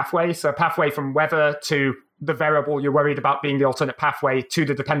violation as a pathway, so a pathway from whether to the variable you're worried about being the alternate pathway to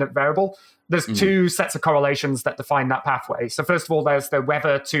the dependent variable, there's two sets of correlations that define that pathway. So first of all, there's the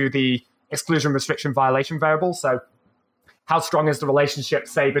whether to the exclusion restriction violation variable. So how strong is the relationship,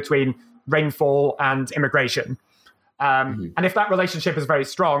 say, between rainfall and immigration? And if that relationship is very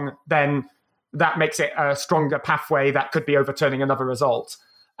strong, then that makes it a stronger pathway that could be overturning another result.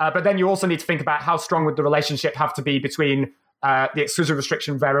 But then you also need to think about how strong would the relationship have to be between the exclusion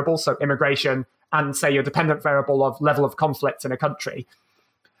restriction variable, so immigration, and, say, your dependent variable of level of conflict in a country.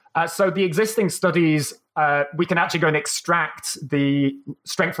 So the existing studies, we can actually go and extract the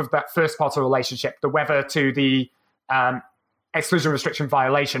strength of that first part of the relationship, the whether to the exclusion restriction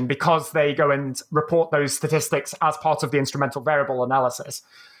violation, because they go and report those statistics as part of the instrumental variable analysis.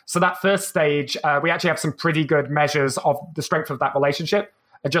 So that first stage, we actually have some pretty good measures of the strength of that relationship,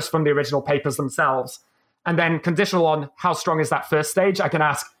 just from the original papers themselves. And then conditional on how strong is that first stage, I can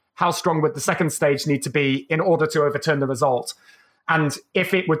ask how strong would the second stage need to be in order to overturn the result. And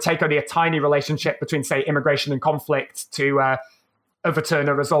if it would take only a tiny relationship between, say, immigration and conflict to overturn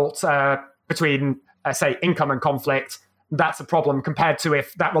a result between, say, income and conflict, that's a problem, compared to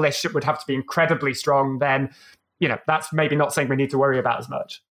if that relationship would have to be incredibly strong, then, that's maybe not something we need to worry about as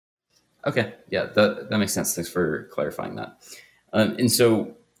much. Okay. Yeah, that makes sense. Thanks for clarifying that. And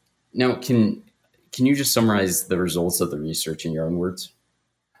so now can you just summarize the results of the research in your own words?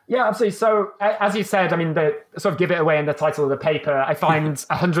 Yeah, absolutely. So as you said, the sort of give it away in the title of the paper, I find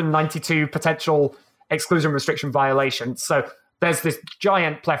 192 potential exclusion restriction violations. So there's this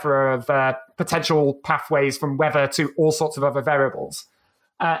giant plethora of potential pathways from whether to all sorts of other variables.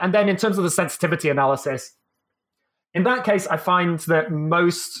 And then in terms of the sensitivity analysis, in that case, I find that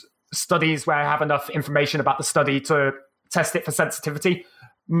most studies where I have enough information about the study to test it for sensitivity,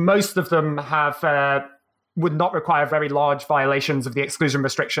 most of them would not require very large violations of the exclusion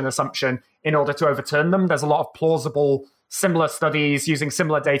restriction assumption in order to overturn them. There's a lot of plausible, similar studies using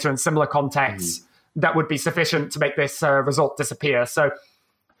similar data in similar contexts that would be sufficient to make this result disappear. So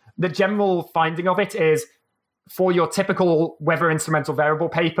the general finding of it is, for your typical weather instrumental variable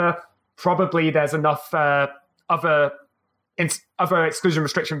paper, probably there's enough other exclusion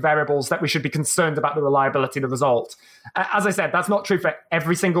restriction variables that we should be concerned about the reliability of the result. As I said, that's not true for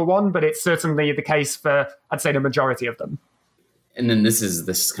every single one, but it's certainly the case for, I'd say, the majority of them. And then this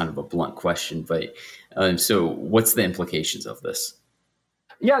is kind of a blunt question, but so what's the implications of this?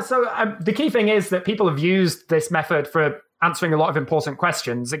 Yeah, so the key thing is that people have used this method for answering a lot of important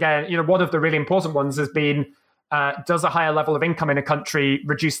questions. Again, one of the really important ones has been, does a higher level of income in a country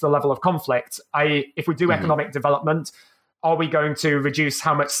reduce the level of conflict? If we do economic development, are we going to reduce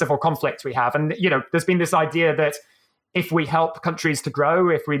how much civil conflict we have? And, there's been this idea that if we help countries to grow,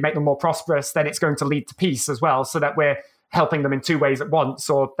 if we make them more prosperous, then it's going to lead to peace as well, so that we're helping them in two ways at once,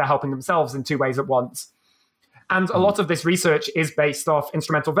 or they're helping themselves in two ways at once. And a lot of this research is based off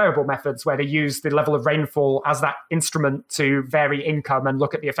instrumental variable methods, where they use the level of rainfall as that instrument to vary income and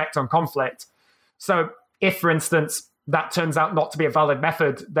look at the effect on conflict. So if, for instance, that turns out not to be a valid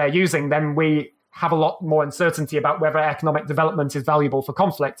method they're using, then we have a lot more uncertainty about whether economic development is valuable for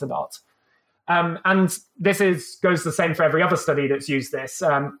conflict or not. And this goes the same for every other study that's used this.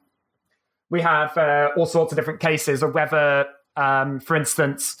 We have all sorts of different cases of whether, for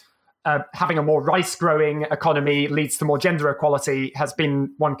instance, having a more rice-growing economy leads to more gender equality has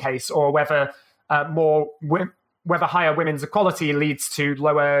been one case, or whether whether higher women's equality leads to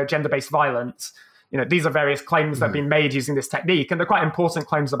lower gender-based violence. These are various claims that have been made using this technique, and they're quite important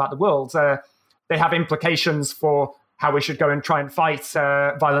claims about the world. They have implications for how we should go and try and fight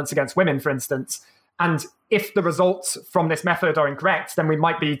violence against women, for instance. And if the results from this method are incorrect, then we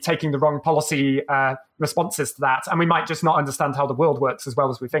might be taking the wrong policy responses to that. And we might just not understand how the world works as well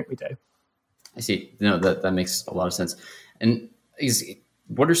as we think we do. I see. No, that makes a lot of sense. And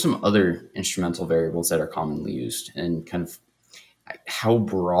what are some other instrumental variables that are commonly used, and kind of how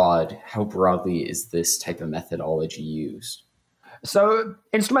broadly is this type of methodology used? So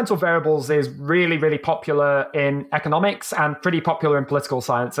instrumental variables is really, really popular in economics and pretty popular in political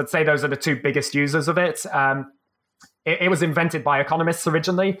science. I'd say those are the two biggest users of it. It was invented by economists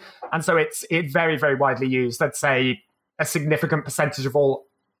originally, and so it's very, very widely used. I'd say a significant percentage of all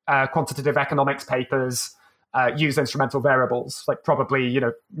quantitative economics papers use instrumental variables, like probably,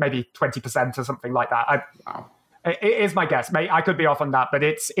 maybe 20% or something like that. Wow. It is my guess. I could be off on that, but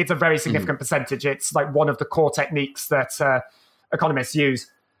it's a very significant percentage. It's like one of the core techniques that economists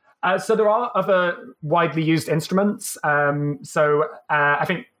use. So there are other widely used instruments. I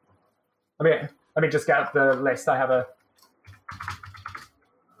think, let me just get up the list. I have a...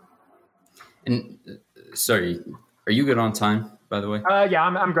 And sorry, are you good on time, by the way? Yeah,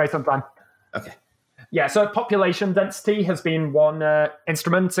 I'm great on time. Okay. Yeah, so population density has been one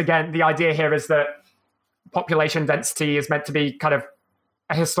instrument. Again, the idea here is that population density is meant to be kind of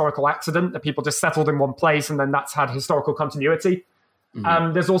a historical accident, that people just settled in one place and then that's had historical continuity.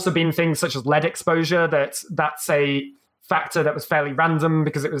 Mm-hmm. There's also been things such as lead exposure, that's a factor that was fairly random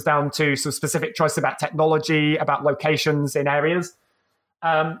because it was down to some specific choice about technology, about locations in areas.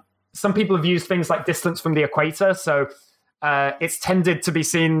 Some people have used things like distance from the equator. So it's tended to be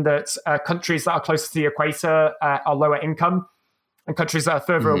seen that countries that are closer to the equator are lower income, and countries that are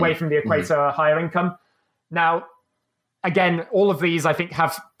further away from the equator are higher income. Now, again, all of these, I think,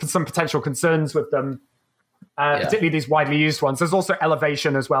 have some potential concerns with them, particularly these widely used ones. There's also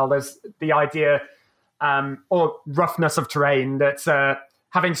elevation as well. There's the idea, or roughness of terrain, that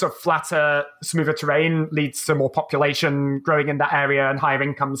having sort of flatter, smoother terrain leads to more population growing in that area and higher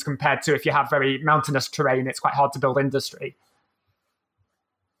incomes, compared to if you have very mountainous terrain, it's quite hard to build industry.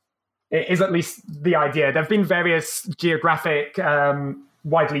 It is at least the idea. There have been various geographic,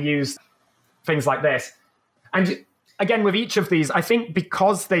 widely used things like this. And again, with each of these, I think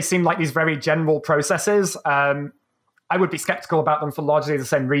because they seem like these very general processes, I would be skeptical about them for largely the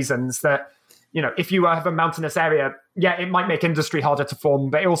same reasons. That, if you have a mountainous area, it might make industry harder to form,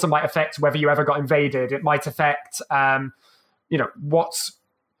 but it also might affect whether you ever got invaded. It might affect, it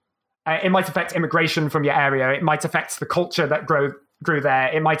might affect immigration from your area. It might affect the culture that grew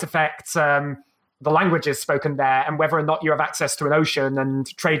there. It might affect the languages spoken there and whether or not you have access to an ocean and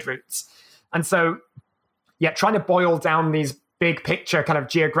trade routes. And so, trying to boil down these big picture kind of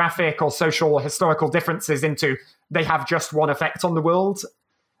geographic or social historical differences into they have just one effect on the world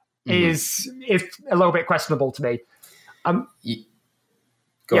is a little bit questionable to me. But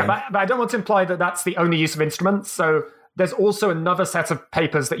I don't want to imply that that's the only use of instruments. So there's also another set of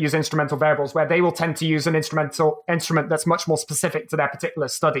papers that use instrumental variables where they will tend to use an instrument that's much more specific to their particular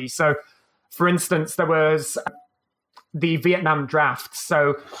study. So, for instance, there was the Vietnam draft.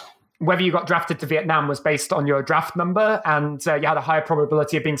 So whether you got drafted to Vietnam was based on your draft number, and you had a higher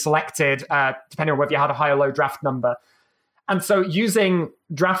probability of being selected depending on whether you had a high or low draft number. And so using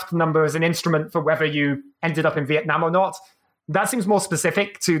draft number as an instrument for whether you ended up in Vietnam or not, that seems more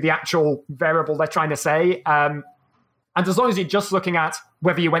specific to the actual variable they're trying to say. And as long as you're just looking at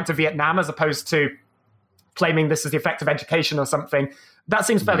whether you went to Vietnam as opposed to claiming this is the effect of education or something, that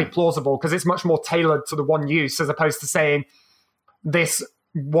seems fairly plausible because it's much more tailored to the one use as opposed to saying this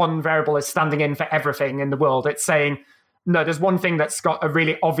one variable is standing in for everything in the world. It's saying, no, there's one thing that's got a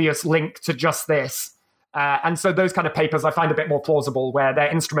really obvious link to just this. And so those kind of papers I find a bit more plausible, where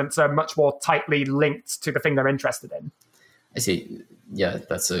their instruments are much more tightly linked to the thing they're interested in. I see. Yeah,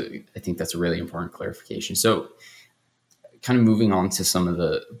 I think that's a really important clarification. So kind of moving on to some of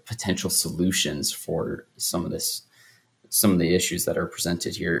the potential solutions for some of the issues that are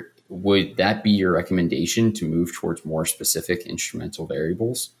presented here, would that be your recommendation to move towards more specific instrumental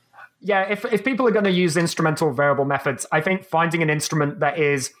variables? Yeah, if people are going to use instrumental variable methods, I think finding an instrument that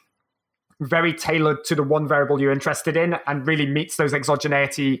is very tailored to the one variable you're interested in and really meets those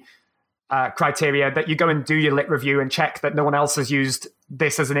exogeneity criteria, that you go and do your lit review and check that no one else has used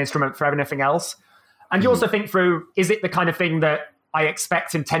this as an instrument for anything else. And you also think through, is it the kind of thing that I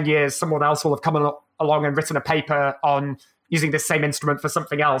expect in 10 years someone else will have come along and written a paper on using this same instrument for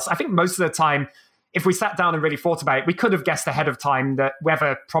something else? I think most of the time, if we sat down and really thought about it, we could have guessed ahead of time that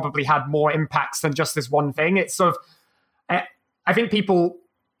weather probably had more impacts than just this one thing. It's sort of, I think people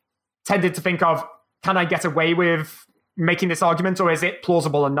tended to think of, can I get away with making this argument, or is it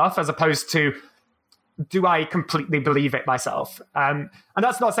plausible enough, as opposed to do I completely believe it myself? And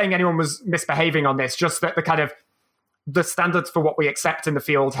that's not saying anyone was misbehaving on this, just that the standards for what we accept in the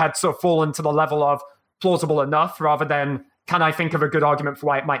field had sort of fallen to the level of plausible enough rather than can I think of a good argument for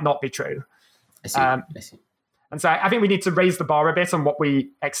why it might not be true? I see. And so I think we need to raise the bar a bit on what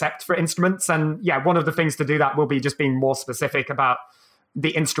we accept for instruments. And yeah, one of the things to do that will be just being more specific about the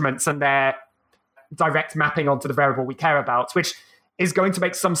instruments and their direct mapping onto the variable we care about, which is going to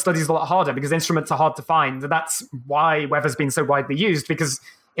make some studies a lot harder because instruments are hard to find. And that's why weather's been so widely used, because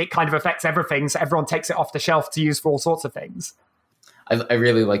it kind of affects everything. So everyone takes it off the shelf to use for all sorts of things. I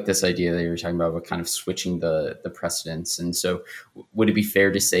really like this idea that you were talking about kind of switching the precedents. And so would it be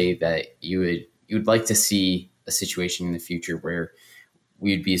fair to say that you would like to see a situation in the future where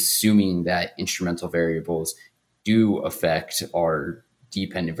we'd be assuming that instrumental variables do affect our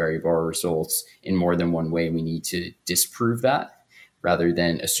dependent variable results in more than one way? We need to disprove that rather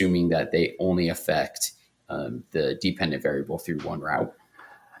than assuming that they only affect the dependent variable through one route.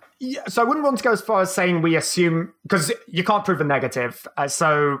 Yeah, so I wouldn't want to go as far as saying we assume, because you can't prove a negative.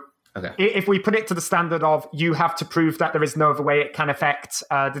 Okay. If we put it to the standard of you have to prove that there is no other way it can affect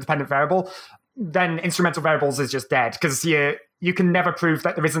the dependent variable, then instrumental variables is just dead, because you can never prove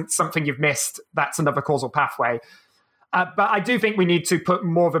that there isn't something you've missed that's another causal pathway. But I do think we need to put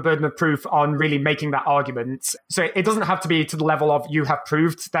more of a burden of proof on really making that argument. So it doesn't have to be to the level of you have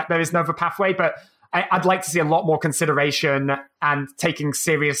proved that there is no other pathway, but I'd like to see a lot more consideration and taking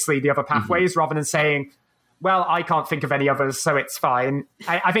seriously the other pathways rather than saying, well, I can't think of any others, so it's fine.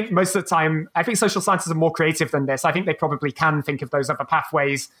 I think most of the time, I think social sciences are more creative than this. I think they probably can think of those other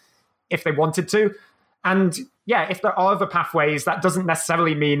pathways if they wanted to. And yeah, if there are other pathways, that doesn't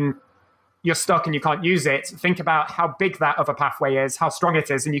necessarily mean you're stuck and you can't use it. Think about how big that other pathway is, how strong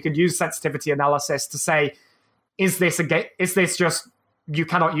it is, and you can use sensitivity analysis to say, is this just you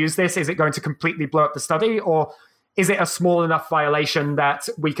cannot use this? Is it going to completely blow up the study? Or is it a small enough violation that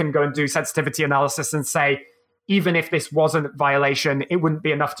we can go and do sensitivity analysis and say, even if this wasn't a violation, it wouldn't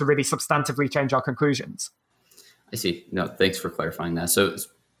be enough to really substantively change our conclusions? I see. No, thanks for clarifying that. So it's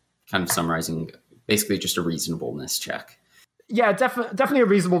kind of summarizing basically just a reasonableness check. Yeah, definitely a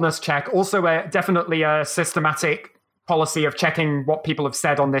reasonableness check. Also, definitely a systematic policy of checking what people have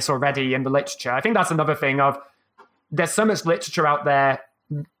said on this already in the literature. I think that's another thing of there's so much literature out there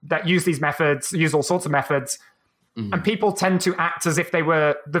that use these methods, use all sorts of methods, and people tend to act as if they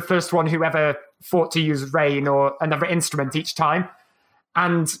were the first one who ever thought to use rain or another instrument each time.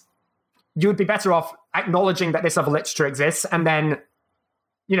 And you would be better off acknowledging that this other literature exists and then,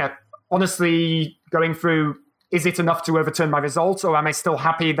 honestly going through, is it enough to overturn my results, or am I still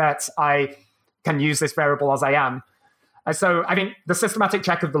happy that I can use this variable as I am? So I think the systematic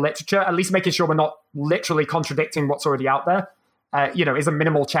check of the literature, at least making sure we're not literally contradicting what's already out there, is a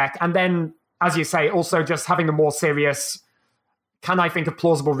minimal check. And then, as you say, also just having the more serious, can I think of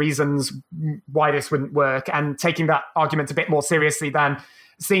plausible reasons why this wouldn't work? And taking that argument a bit more seriously than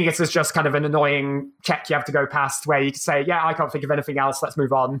seeing it as just kind of an annoying check you have to go past where you can say, yeah, I can't think of anything else, let's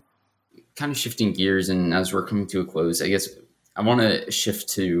move on. Kind of shifting gears, and as we're coming to a close, I guess I want to shift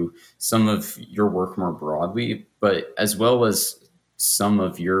to some of your work more broadly, but as well as some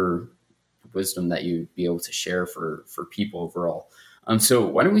of your wisdom that you'd be able to share for people overall. So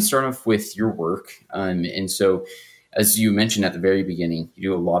why don't we start off with your work? And so, as you mentioned at the very beginning, you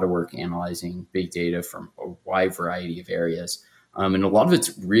do a lot of work analyzing big data from a wide variety of areas. And a lot of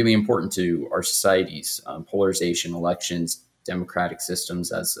it's really important to our societies, polarization, elections, democratic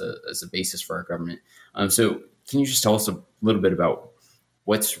systems as a basis for our government. So can you just tell us a little bit about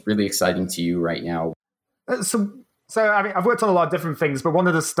what's really exciting to you right now? So I mean, I've worked on a lot of different things, but one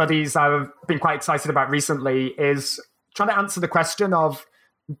of the studies I've been quite excited about recently is trying to answer the question of,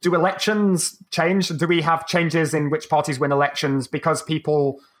 do elections change? Do we have changes in which parties win elections because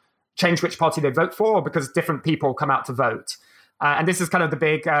people change which party they vote for, or because different people come out to vote? And this is kind of the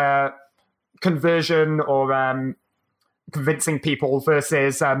big conversion or convincing people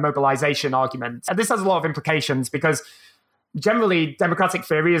versus mobilization argument. And this has a lot of implications because generally democratic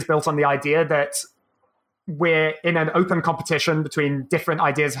theory is built on the idea that we're in an open competition between different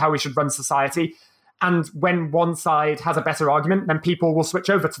ideas of how we should run society. And when one side has a better argument, then people will switch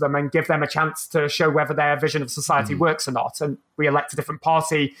over to them and give them a chance to show whether their vision of society works or not. And we elect a different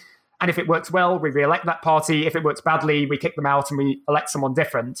party. And if it works well, we re-elect that party. If it works badly, we kick them out and we elect someone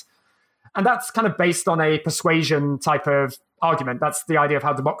different. And that's kind of based on a persuasion type of argument. That's the idea of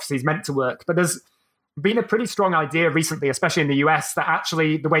how democracy is meant to work. But there's been a pretty strong idea recently, especially in the US, that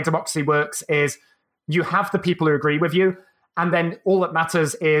actually the way democracy works is you have the people who agree with you, and then all that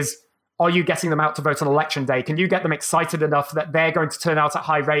matters is, are you getting them out to vote on election day? Can you get them excited enough that they're going to turn out at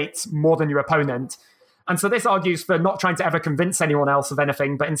high rates more than your opponent? And so this argues for not trying to ever convince anyone else of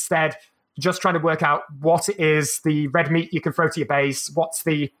anything, but instead just trying to work out what is the red meat you can throw to your base, what's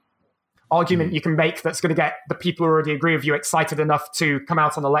the argument you can make that's going to get the people who already agree with you excited enough to come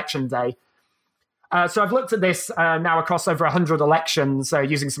out on election day. So I've looked at this now across over 100 elections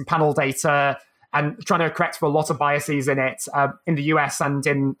using some panel data and trying to correct for a lot of biases in it in the US and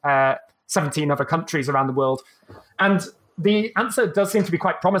in 17 other countries around the world. And the answer does seem to be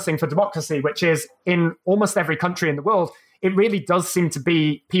quite promising for democracy, which is in almost every country in the world, it really does seem to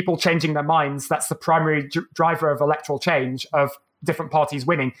be people changing their minds. That's the primary driver of electoral change, of different parties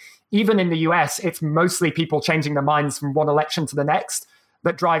winning. Even in the US, it's mostly people changing their minds from one election to the next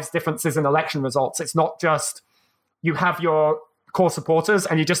that drives differences in election results. It's not just you have your core supporters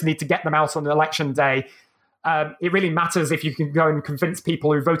and you just need to get them out on election day. It really matters if you can go and convince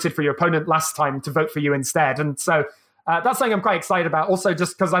people who voted for your opponent last time to vote for you instead. And so that's something I'm quite excited about. Also,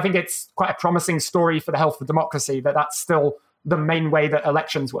 just because I think it's quite a promising story for the health of democracy, that's still the main way that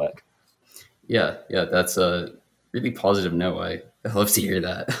elections work. Yeah, that's a really positive note. I love to hear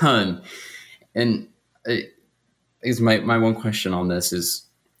that. And I guess my one question on this is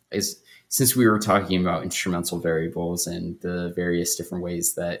since we were talking about instrumental variables and the various different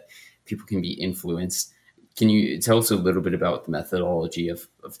ways that people can be influenced, can you tell us a little bit about the methodology of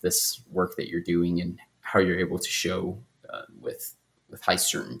this work that you're doing and how you're able to show with high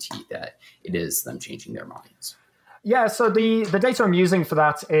certainty that it is them changing their minds? Yeah, so the data I'm using for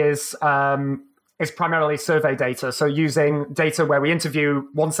that is primarily survey data. So using data where we interview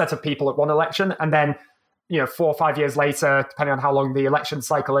one set of people at one election, and then 4 or 5 years later, depending on how long the election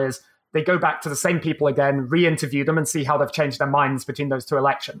cycle is, they go back to the same people again, re-interview them, and see how they've changed their minds between those two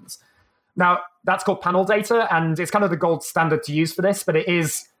elections. Now, that's called panel data, and it's kind of the gold standard to use for this, but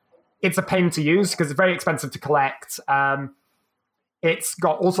it's a pain to use because it's very expensive to collect. It's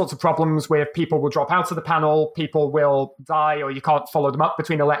got all sorts of problems where people will drop out of the panel, people will die, or you can't follow them up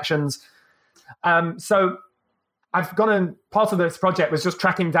between elections. So I've gone and part of this project was just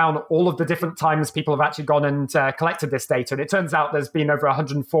tracking down all of the different times people have actually gone and collected this data. And it turns out there's been over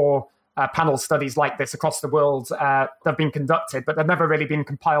 104 panel studies like this across the world that have been conducted, but they've never really been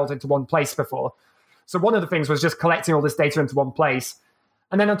compiled into one place before. So one of the things was just collecting all this data into one place.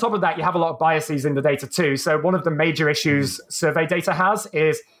 And then on top of that, you have a lot of biases in the data too. So one of the major issues survey data has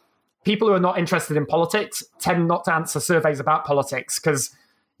is people who are not interested in politics tend not to answer surveys about politics, because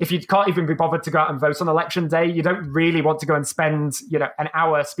if you can't even be bothered to go out and vote on election day, you don't really want to go and spend an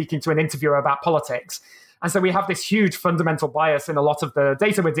hour speaking to an interviewer about politics. And so we have this huge fundamental bias in a lot of the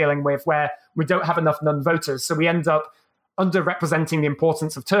data we're dealing with where we don't have enough non-voters. So we end up underrepresenting the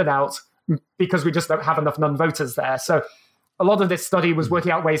importance of turnout because we just don't have enough non-voters there. So a lot of this study was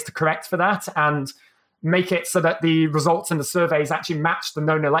working out ways to correct for that and make it so that the results in the surveys actually match the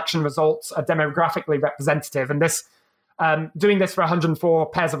known election results, are demographically representative. And this doing this for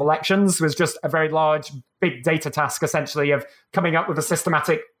 104 pairs of elections was just a very large, big data task, essentially, of coming up with a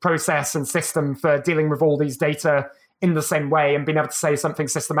systematic process and system for dealing with all these data in the same way and being able to say something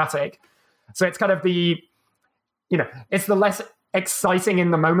systematic. So it's kind of it's the less exciting in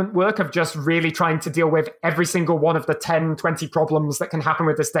the moment work of just really trying to deal with every single one of the 10, 20 problems that can happen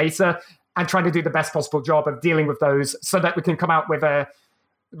with this data and trying to do the best possible job of dealing with those so that we can come out with a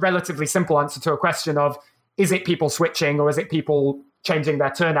relatively simple answer to a question of, is it people switching or is it people changing their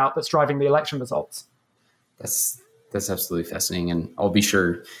turnout that's driving the election results? That's absolutely fascinating. And I'll be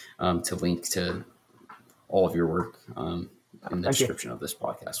sure to link to all of your work in the description of this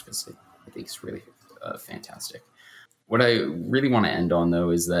podcast, because I think it's really fantastic. What I really want to end on, though,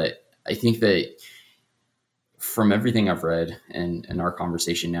 is that I think that from everything I've read and in our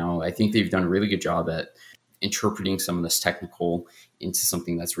conversation now, I think they've done a really good job at interpreting some of this technical into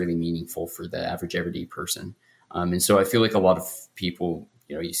something that's really meaningful for the average everyday person. And so I feel like a lot of people,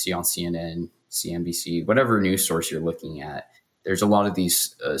 you see on CNN, CNBC, whatever news source you're looking at, there's a lot of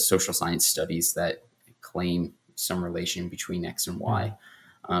these social science studies that claim some relation between X and Y.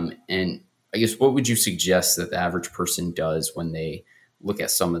 And I guess what would you suggest that the average person does when they look at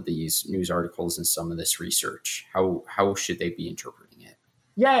some of these news articles and some of this research? How should they be interpreting it?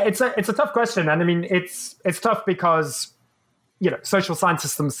 Yeah, it's a tough question. And I mean, it's tough because, social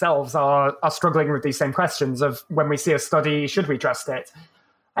scientists themselves are struggling with these same questions of, when we see a study, should we trust it?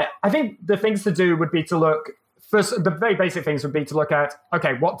 I think the things to do would be to look, first, the very basic things would be to look at,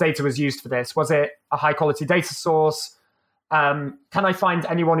 okay, what data was used for this? Was it a high quality data source? Can I find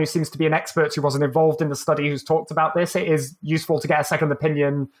anyone who seems to be an expert who wasn't involved in the study who's talked about this? It is useful to get a second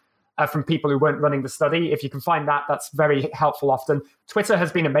opinion from people who weren't running the study. If you can find that, that's very helpful often. Twitter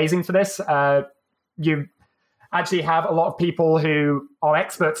has been amazing for this. actually have a lot of people who are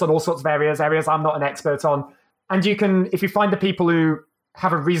experts on all sorts of areas I'm not an expert on. And you can, if you find the people who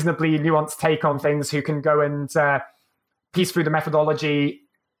have a reasonably nuanced take on things, who can go and piece through the methodology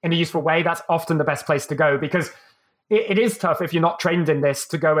in a useful way, that's often the best place to go, because it is tough if you're not trained in this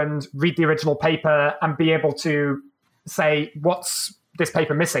to go and read the original paper and be able to say, what's this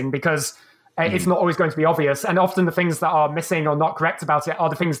paper missing? Because it's not always going to be obvious. And often the things that are missing or not correct about it are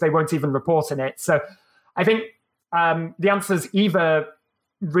the things they won't even report in it. So I think the answer is either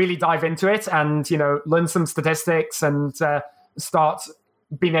really dive into it and, learn some statistics and start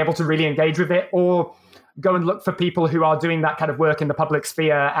being able to really engage with it, or go and look for people who are doing that kind of work in the public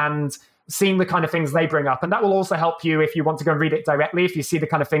sphere and seeing the kind of things they bring up. And that will also help you if you want to go and read it directly, if you see the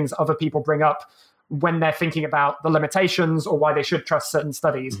kind of things other people bring up when they're thinking about the limitations or why they should trust certain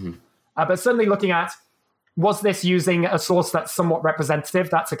studies. But certainly looking at, was this using a source that's somewhat representative?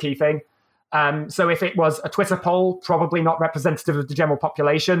 That's a key thing. So if it was a Twitter poll, probably not representative of the general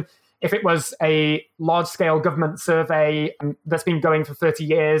population. If it was a large-scale government survey that's been going for 30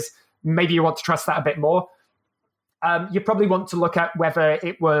 years, maybe you want to trust that a bit more. You probably want to look at whether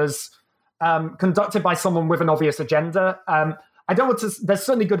it was conducted by someone with an obvious agenda. I don't want to. There's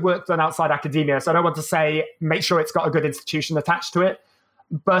certainly good work done outside academia, so I don't want to say make sure it's got a good institution attached to it.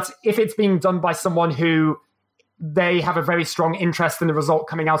 But if it's being done by someone who they have a very strong interest in the result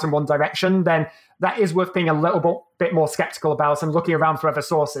coming out in one direction, then that is worth being a little bit more skeptical about and looking around for other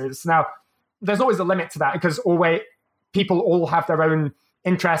sources. Now, there's always a limit to that, because people all have their own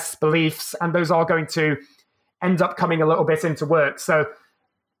interests, beliefs, and those are going to end up coming a little bit into work. So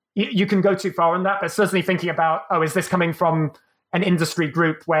you can go too far on that, but certainly thinking about, is this coming from an industry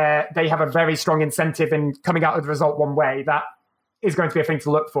group where they have a very strong incentive in coming out of the result one way? That is going to be a thing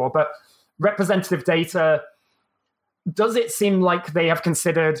to look for. But representative data, does it seem like they have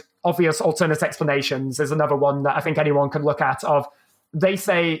considered obvious alternate explanations is another one that I think anyone could look at. Of, they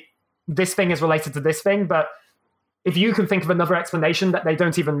say this thing is related to this thing, but if you can think of another explanation that they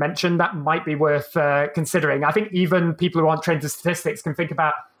don't even mention, that might be worth considering. I think even people who aren't trained in statistics can think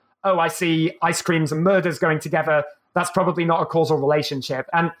about, I see ice creams and murders going together. That's probably not a causal relationship.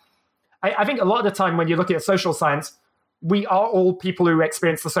 And I think a lot of the time when you're looking at social science, we are all people who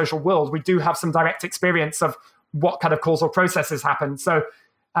experience the social world. We do have some direct experience of what kind of causal processes happen. So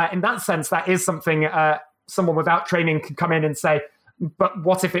in that sense, that is something someone without training can come in and say, but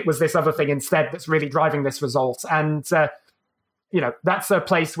what if it was this other thing instead that's really driving this result? And, that's a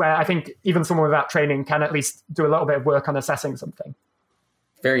place where I think even someone without training can at least do a little bit of work on assessing something.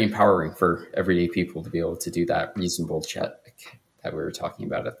 Very empowering for everyday people to be able to do that reasonable check that we were talking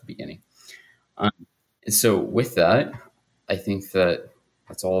about at the beginning. So with that, I think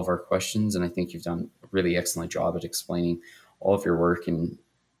that's all of our questions. And I think you've done a really excellent job at explaining all of your work and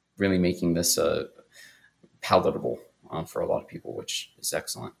really making this palatable for a lot of people, which is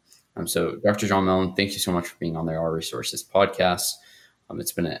excellent. So Dr. John Mellon, thank you so much for being on the Our Resources podcast.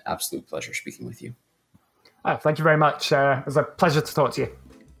 It's been an absolute pleasure speaking with you. Thank you very much. It was a pleasure to talk to you.